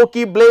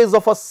smoky blaze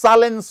of a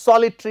sullen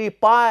solitary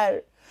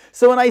pyre.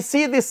 So, when I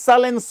see this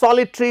sullen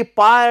solitary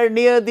pyre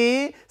near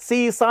the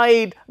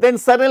seaside, then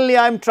suddenly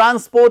I am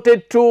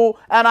transported to,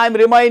 and I am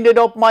reminded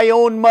of my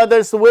own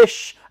mother's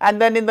wish,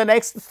 and then in the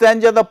next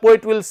stanza the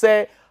poet will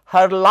say,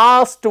 her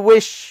last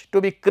wish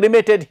to be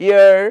cremated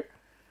here,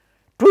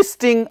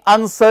 twisting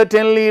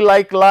uncertainly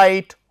like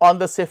light on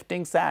the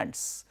sifting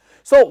sands.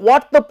 So,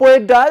 what the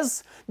poet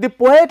does? The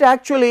poet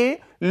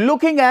actually,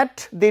 looking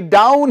at the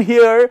down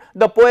here,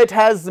 the poet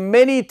has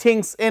many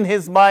things in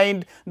his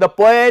mind. The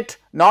poet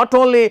not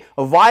only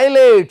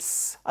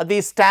violates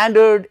the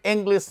standard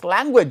English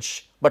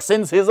language, but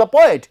since he is a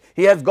poet,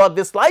 he has got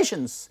this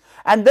license.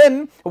 And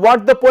then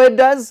what the poet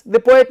does? The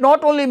poet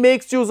not only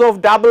makes use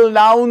of double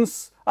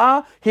nouns,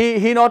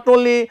 he not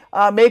only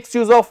makes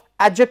use of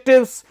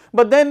adjectives,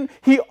 but then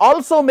he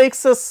also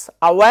makes us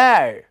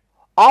aware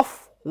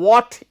of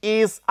what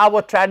is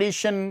our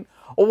tradition,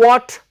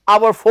 what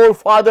our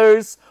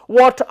forefathers,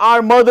 what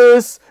our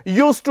mothers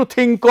used to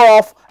think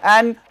of,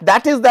 and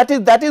that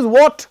is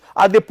what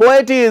the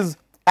poet is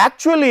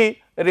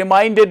actually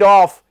reminded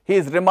of. He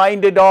is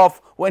reminded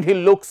of when he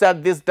looks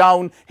at this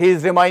down, he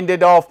is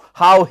reminded of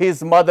how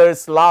his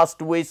mother's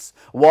last wish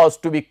was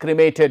to be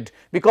cremated,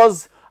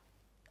 because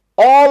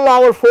all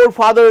our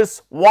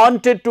forefathers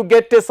wanted to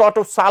get a sort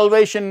of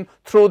salvation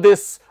through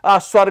this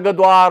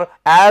Swargadwar,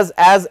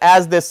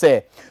 as they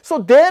say. So,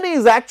 there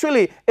is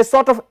actually a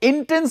sort of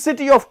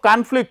intensity of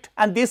conflict,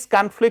 and this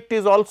conflict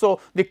is also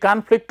the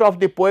conflict of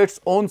the poet's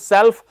own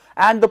self,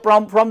 and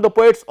from the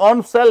poet's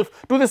own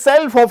self to the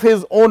self of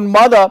his own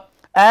mother.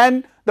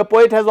 And the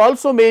poet has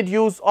also made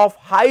use of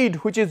hide,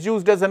 which is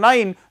used as a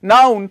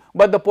noun,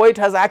 but the poet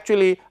has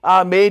actually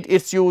made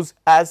its use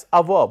as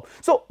a verb.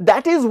 So,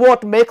 that is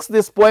what makes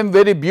this poem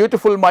very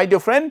beautiful, my dear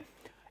friend.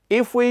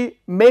 If we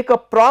make a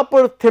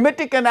proper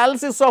thematic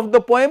analysis of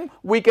the poem,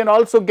 we can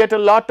also get a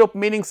lot of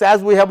meanings,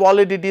 as we have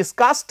already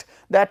discussed,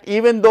 that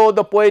even though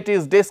the poet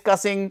is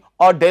discussing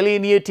or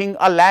delineating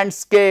a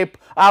landscape,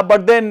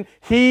 but then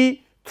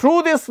he,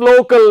 through this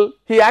local,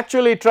 he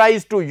actually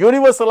tries to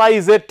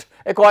universalize it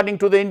according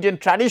to the Indian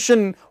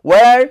tradition,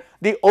 where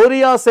the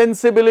Oriya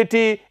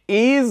sensibility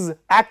is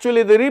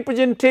actually the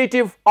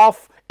representative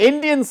of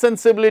Indian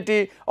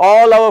sensibility,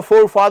 all our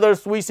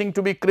forefathers wishing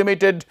to be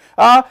cremated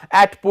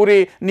at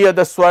Puri near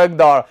the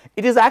Swargdwar.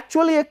 It is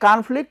actually a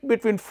conflict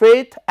between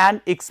faith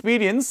and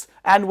experience,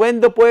 and when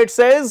the poet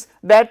says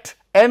that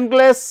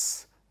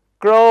endless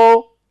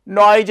crow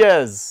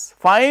noises,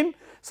 fine.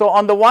 So,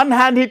 on the one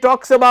hand he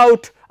talks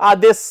about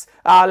this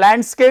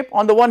landscape,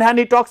 on the one hand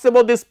he talks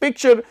about this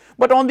picture,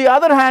 but on the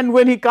other hand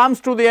when he comes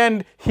to the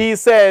end he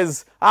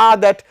says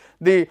that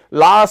the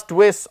last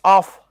wish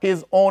of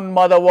his own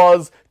mother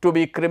was to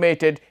be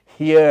cremated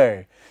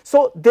here.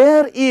 So,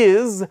 there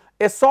is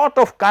a sort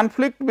of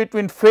conflict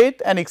between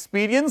faith and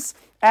experience,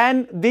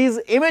 and these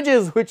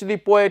images which the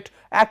poet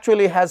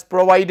actually has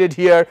provided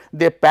here,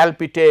 they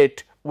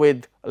palpitate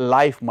with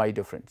life, my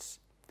dear friends.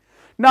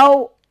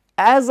 Now,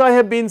 as I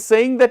have been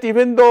saying that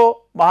even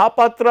though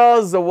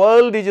Mahapatra's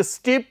world is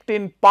steeped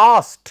in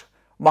past,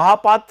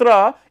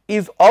 Mahapatra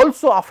is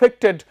also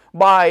affected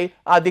by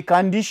the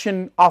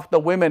condition of the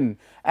women,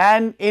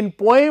 and in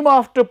poem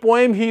after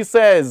poem he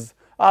says,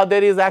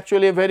 there is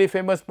actually a very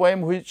famous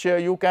poem which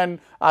you can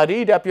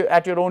read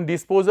at your own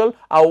disposal,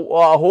 a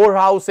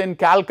whorehouse in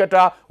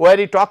Calcutta, where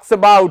he talks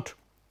about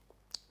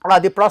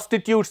the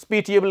prostitute's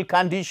pitiable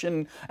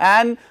condition,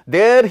 and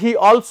there he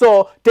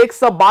also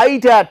takes a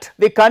bite at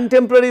the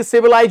contemporary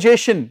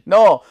civilization.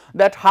 No,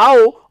 that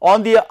how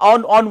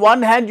on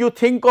one hand you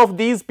think of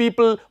these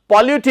people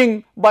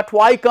polluting, but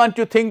why can't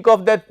you think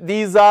of that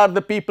these are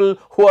the people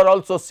who are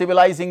also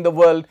civilizing the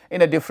world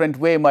in a different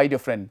way, my dear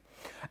friend.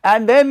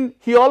 And then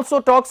he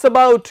also talks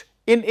about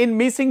in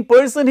Missing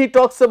Person, he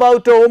talks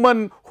about a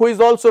woman who is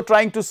also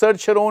trying to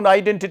search her own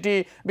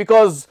identity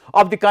because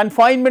of the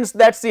confinements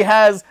that she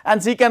has,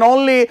 and she can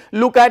only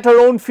look at her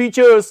own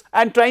features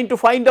and trying to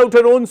find out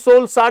her own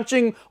soul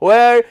searching,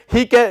 where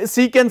she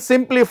can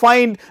simply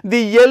find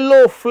the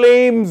yellow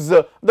flames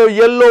of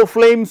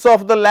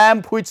the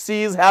lamp which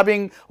she is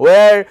having,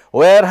 where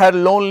her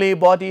lonely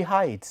body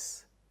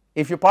hides.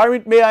 If you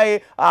permit,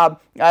 may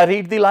I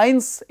read the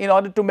lines in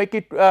order to make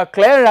it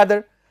clear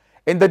rather.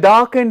 In the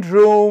darkened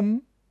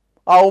room,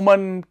 a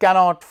woman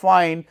cannot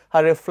find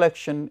her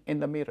reflection in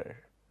the mirror.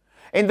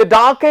 In the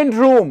darkened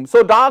room,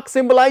 so dark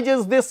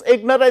symbolizes this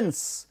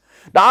ignorance.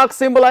 Dark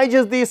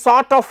symbolizes the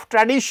sort of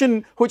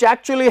tradition which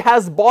actually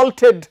has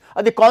bolted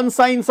the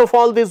conscience of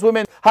all these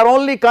women. Her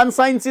only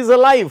conscience is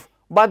alive,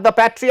 but the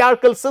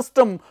patriarchal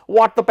system,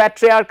 what the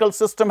patriarchal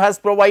system has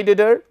provided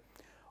her?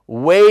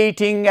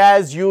 Waiting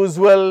as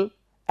usual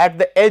at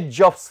the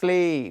edge of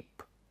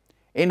sleep.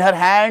 In her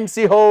hand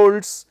she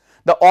holds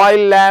the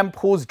oil lamp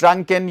whose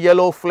drunken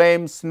yellow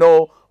flames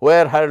know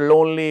where her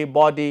lonely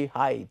body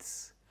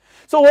hides.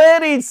 So,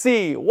 where is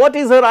she? What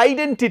is her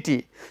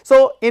identity?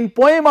 So, in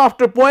poem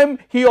after poem,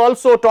 he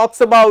also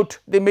talks about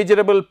the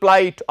miserable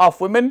plight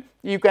of women.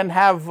 You can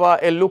have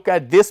a look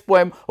at this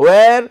poem,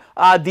 where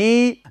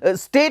the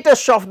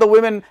status of the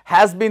women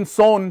has been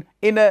shown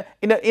in a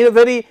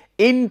very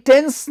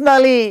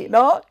intentionally,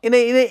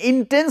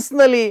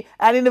 intentionally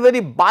and in a very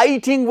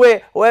biting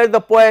way, where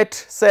the poet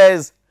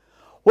says,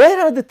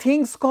 where are the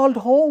things called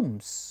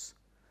homes?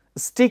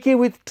 Sticky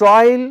with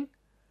toil,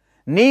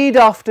 need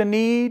after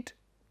need,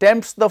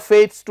 tempts the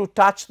fates to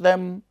touch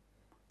them,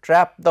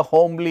 trap the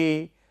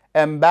homely,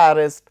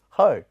 embarrassed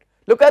heart.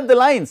 Look at the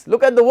lines,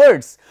 look at the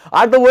words.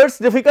 Are the words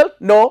difficult?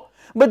 No.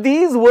 But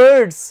these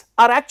words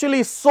are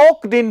actually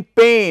soaked in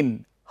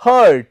pain,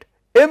 hurt,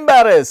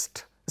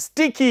 embarrassed,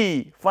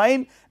 sticky,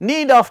 fine,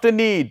 need after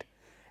need.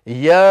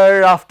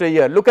 Year after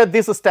year, look at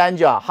this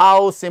stanza,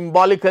 how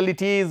symbolical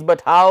it is,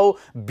 but how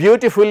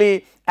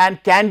beautifully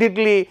and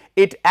candidly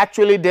it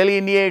actually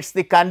delineates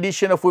the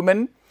condition of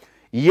women.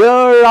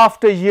 Year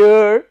after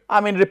year,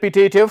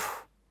 repetitive,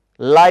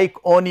 like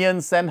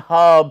onions and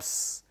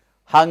herbs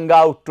hung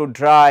out to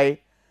dry,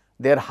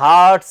 their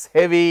hearts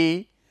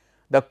heavy,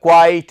 the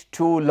quiet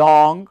too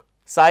long,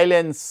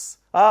 silence,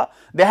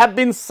 they have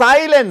been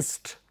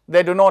silenced,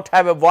 they do not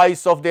have a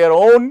voice of their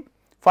own,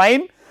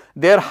 fine.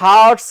 Their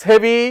hearts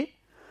heavy,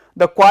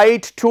 the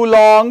quiet too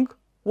long.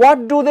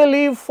 What do they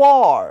live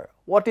for?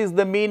 What is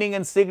the meaning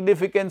and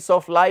significance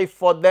of life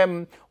for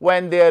them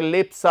when their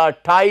lips are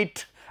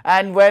tight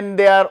and when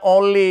they are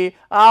only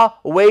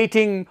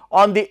waiting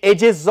on the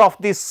edges of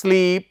the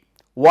sleep?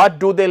 What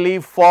do they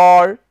live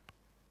for?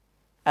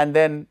 And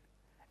then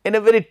in a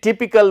very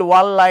typical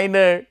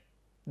one-liner,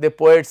 the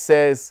poet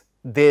says,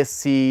 they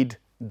seed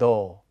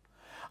though.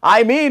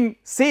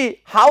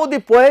 See how the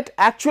poet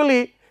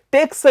actually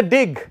takes a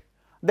dig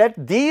that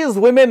these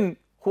women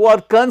who are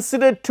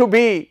considered to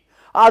be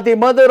the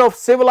mother of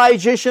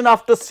civilization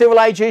after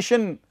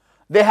civilization,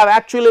 they have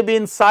actually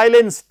been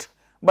silenced,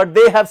 but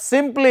they have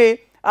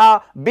simply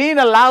been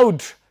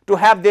allowed to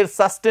have their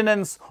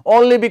sustenance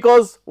only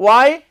because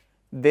why?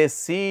 They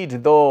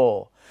seed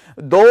though.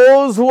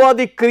 Those who are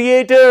the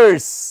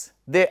creators,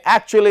 they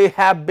actually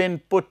have been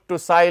put to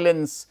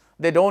silence.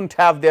 They do not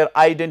have their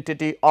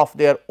identity of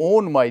their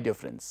own, my dear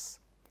friends.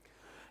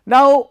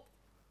 Now,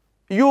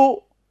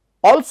 you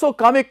also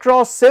come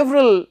across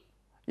several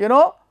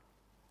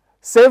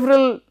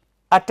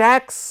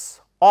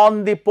attacks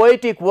on the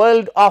poetic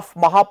world of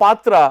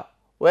Mahapatra,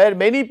 where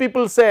many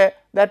people say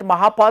that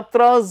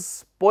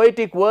Mahapatra's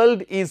poetic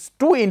world is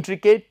too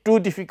intricate, too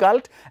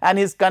difficult, and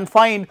is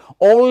confined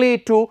only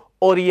to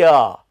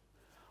Oriya,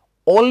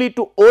 only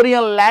to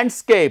Oriental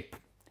landscape.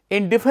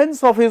 In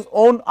defense of his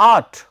own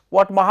art,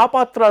 what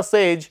Mahapatra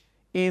says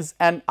is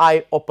an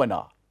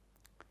eye-opener.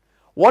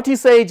 What he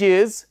says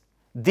is,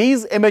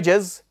 these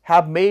images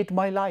have made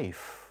my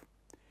life.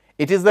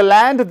 It is the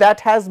land that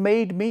has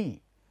made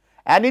me,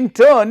 and in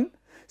turn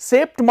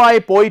shaped my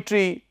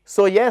poetry.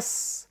 So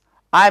yes,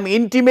 I am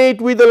intimate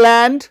with the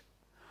land.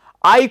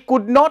 I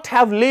could not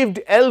have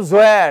lived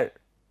elsewhere.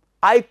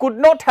 I could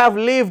not have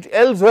lived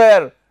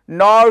elsewhere,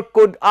 nor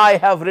could I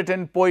have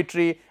written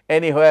poetry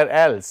anywhere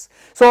else.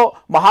 So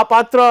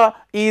Mahapatra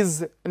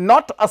is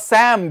not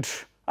ashamed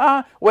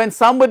when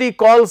somebody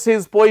calls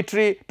his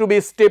poetry to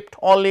be steeped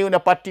only in a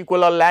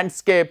particular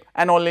landscape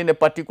and only in a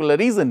particular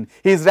region.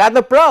 He is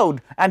rather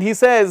proud, and he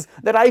says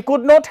that I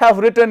could not have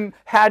written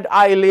had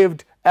I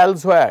lived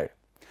elsewhere.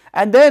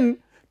 And then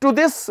to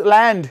this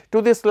land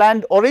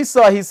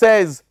Orissa, he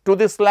says, to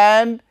this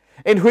land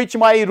in which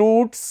my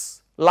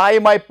roots lie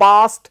my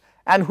past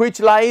and which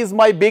lies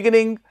my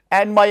beginning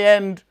and my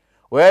end,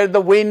 where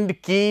the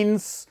wind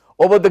keens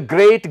over the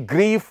great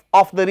grief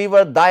of the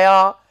river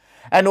Daya,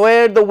 and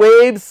where the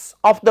waves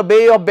of the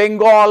Bay of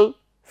Bengal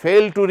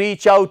fail to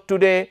reach out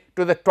today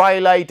to the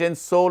twilight and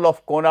soul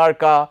of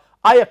Konarka,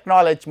 I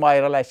acknowledge my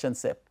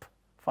relationship.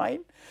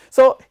 Fine.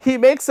 So he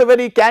makes a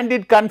very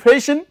candid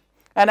confession,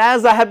 and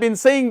as I have been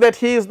saying that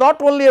he is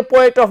not only a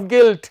poet of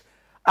guilt,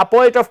 a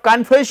poet of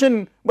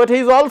confession, but he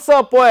is also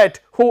a poet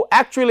who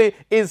actually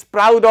is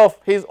proud of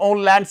his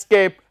own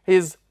landscape,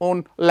 his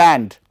own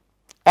land.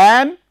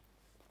 And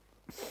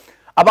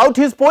about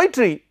his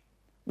poetry,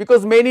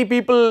 because many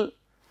people,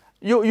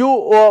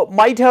 you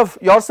might have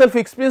yourself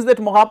experienced that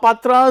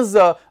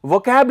Mahapatra's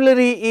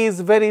vocabulary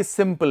is very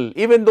simple,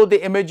 even though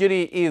the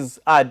imagery is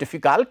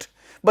difficult.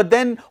 But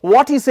then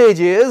what he says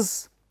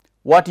is,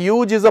 what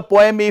use is a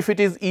poem if it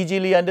is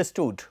easily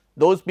understood?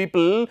 Those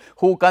people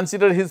who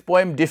consider his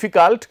poem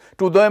difficult,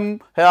 to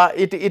them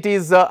it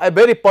is a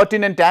very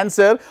pertinent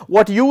answer.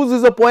 What use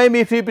is a poem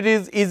if it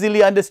is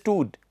easily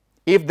understood?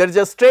 If there is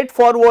a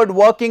straightforward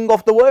working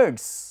of the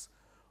words,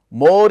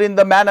 more in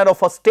the manner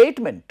of a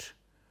statement.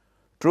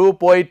 True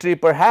poetry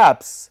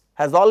perhaps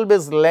has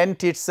always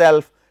lent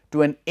itself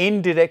to an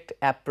indirect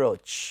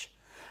approach.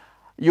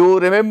 You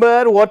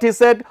remember what he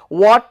said,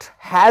 what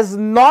has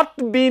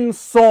not been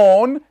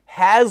sown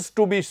has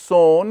to be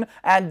sown,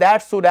 and that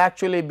should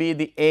actually be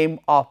the aim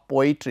of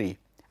poetry.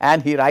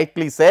 And he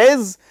rightly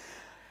says,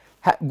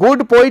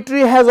 good poetry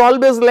has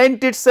always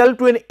lent itself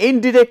to an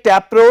indirect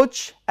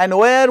approach, and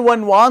where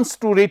one wants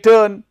to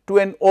return to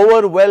an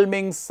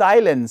overwhelming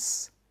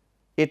silence,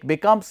 it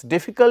becomes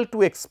difficult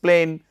to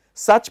explain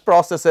such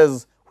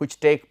processes which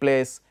take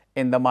place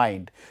in the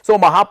mind. So,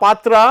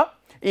 Mahapatra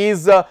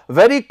is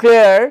very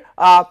clear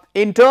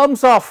in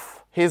terms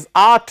of his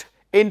art,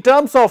 in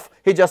terms of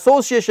his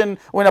association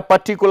with a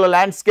particular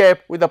landscape,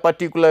 with a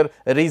particular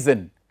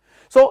region.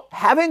 So,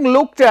 having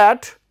looked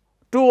at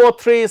 2 or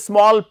 3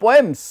 small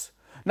poems,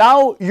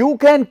 now you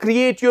can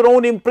create your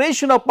own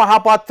impression of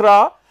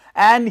Mahapatra,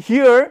 and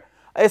here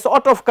a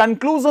sort of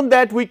conclusion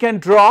that we can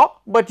draw,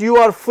 but you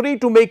are free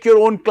to make your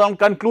own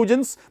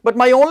conclusions. But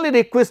my only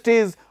request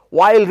is,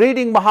 while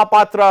reading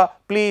Mahapatra,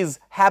 please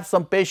have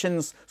some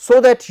patience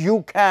so that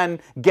you can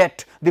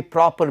get the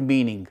proper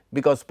meaning,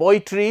 because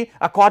poetry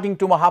according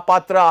to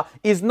Mahapatra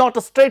is not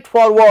a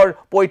straightforward,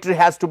 poetry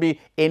has to be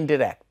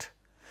indirect.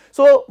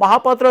 So,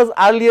 Mahapatra's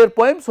earlier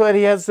poems, where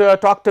he has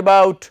talked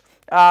about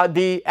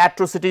the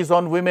atrocities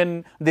on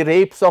women, the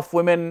rapes of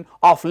women,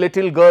 of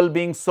little girl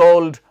being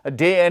sold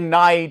day and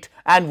night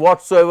and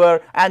whatsoever,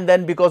 and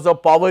then because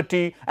of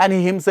poverty, and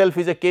he himself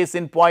is a case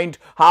in point,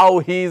 how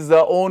his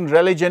own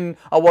religion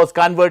was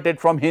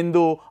converted from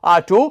Hindu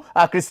to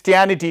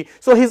Christianity.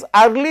 So, his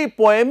early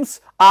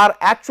poems are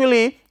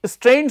actually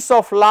strains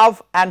of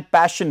love and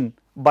passion,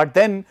 but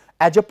then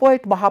as a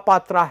poet,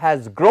 Mahapatra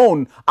has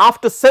grown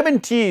after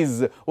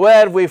 70s,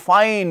 where we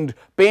find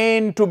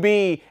pain to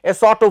be a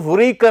sort of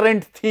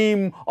recurrent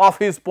theme of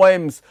his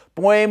poems.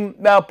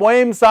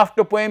 Poems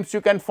after poems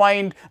you can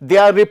find they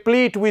are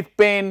replete with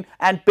pain,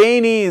 and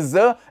pain is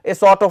a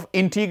sort of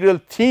integral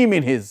theme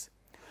in his.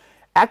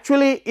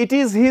 Actually, it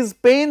is his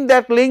pain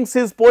that links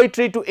his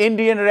poetry to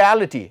Indian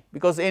reality,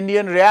 because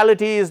Indian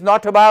reality is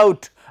not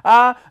about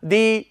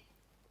the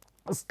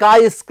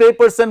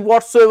skyscrapers and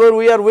whatsoever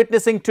we are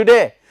witnessing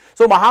today.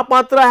 So,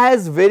 Mahapatra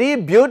has very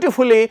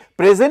beautifully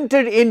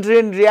presented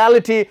Indian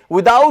reality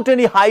without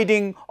any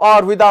hiding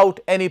or without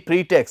any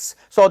pretext.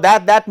 So,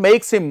 that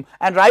makes him,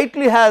 and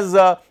rightly has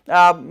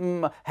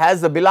Bilas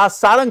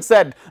Sarang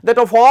said that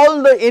of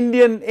all the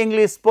Indian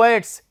English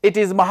poets, it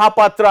is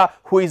Mahapatra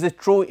who is a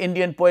true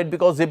Indian poet,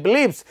 because he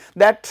believes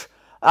that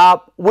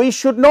we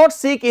should not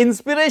seek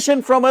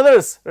inspiration from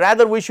others,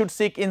 rather we should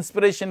seek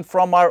inspiration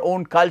from our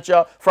own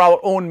culture, from our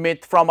own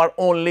myth, from our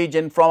own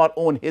legend, from our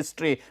own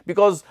history,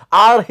 because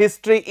our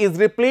history is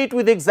replete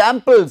with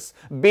examples,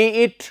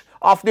 be it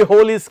of the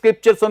holy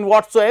scriptures and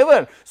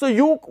whatsoever. So,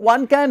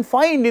 one can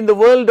find in the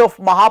world of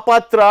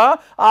Mahapatra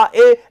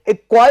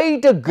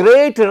quite a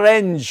great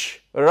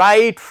range,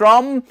 right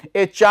from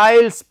a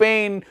child's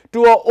pain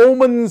to a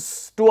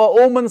woman's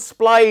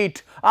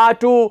plight,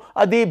 to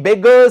the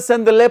beggars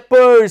and the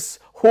lepers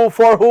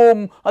for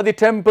whom the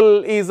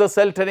temple is a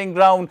sheltering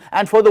ground,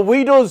 and for the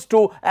widows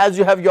too, as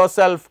you have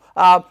yourself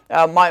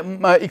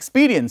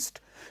experienced.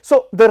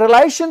 So, the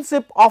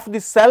relationship of the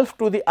self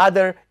to the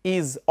other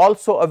is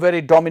also a very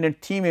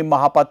dominant theme in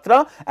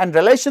Mahapatra, and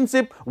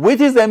relationship with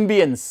his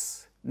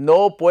ambience.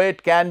 No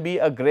poet can be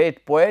a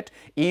great poet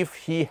if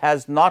he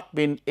has not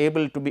been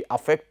able to be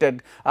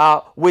affected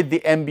with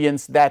the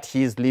ambience that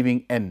he is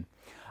living in.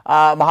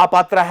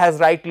 Mahapatra has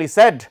rightly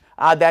said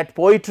that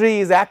poetry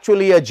is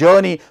actually a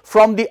journey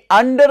from the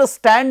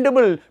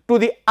understandable to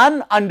the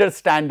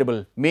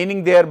ununderstandable,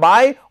 meaning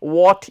thereby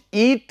what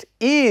it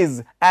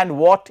is and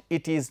what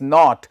it is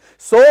not.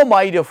 So,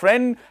 my dear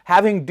friend,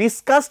 having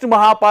discussed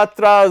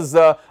Mahapatra's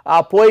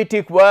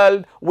poetic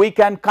world, we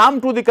can come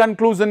to the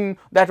conclusion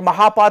that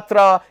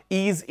Mahapatra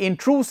is in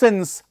true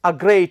sense a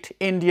great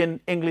Indian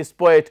English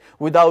poet,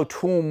 without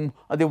whom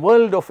the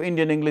world of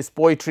Indian English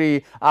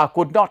poetry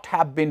could not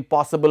have been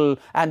possible,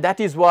 and that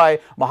is why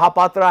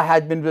Mahapatra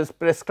has been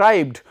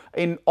prescribed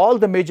in all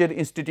the major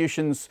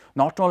institutions,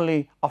 not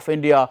only of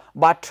India,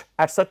 but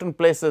at certain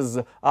places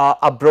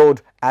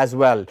abroad as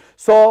well.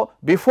 So,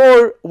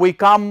 before we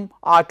come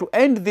to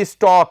end this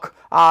talk,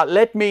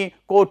 let me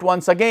quote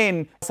once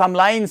again some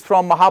lines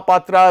from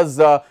Mahapatra's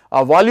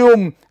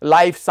volume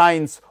Life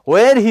Science,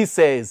 where he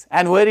says,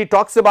 and where he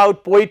talks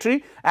about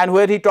poetry, and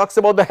where he talks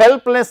about the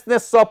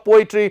helplessness of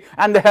poetry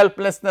and the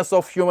helplessness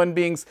of human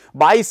beings,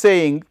 by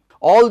saying,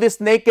 all this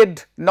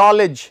naked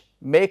knowledge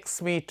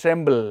makes me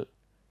tremble,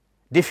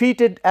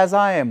 defeated as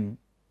I am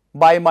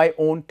by my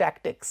own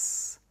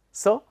tactics.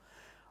 So,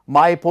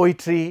 my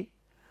poetry,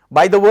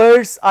 by the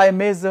words I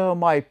measure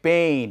my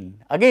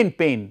pain, again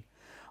pain,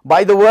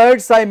 by the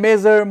words I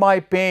measure my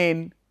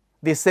pain,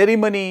 the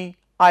ceremony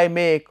I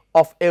make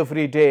of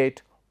every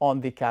date on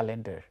the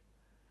calendar.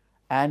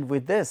 And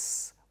with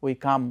this, we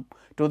come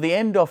to the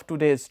end of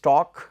today's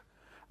talk.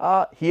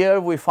 Here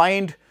we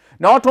find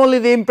not only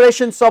the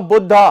impressions of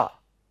Buddha,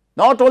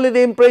 not only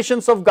the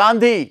impressions of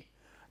Gandhi,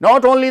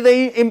 not only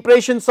the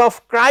impressions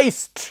of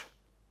Christ,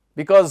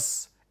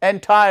 because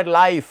entire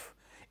life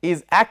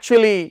is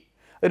actually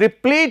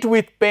replete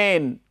with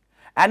pain,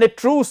 and a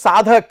true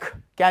sadhak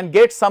can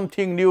get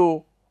something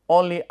new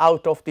only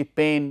out of the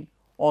pain,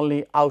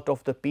 only out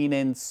of the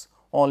penance,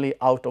 only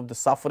out of the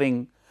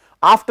suffering.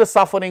 After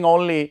suffering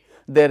only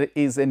there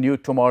is a new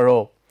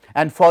tomorrow,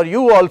 and for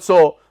you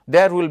also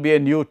there will be a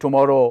new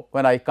tomorrow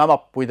when I come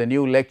up with a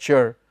new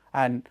lecture,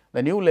 and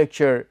the new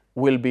lecture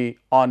will be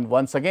on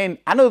once again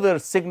another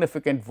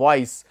significant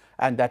voice,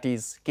 and that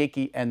is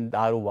Keki and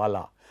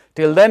Daruwala.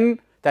 Till then,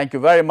 thank you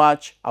very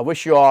much. I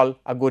wish you all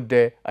a good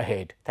day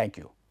ahead. Thank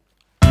you.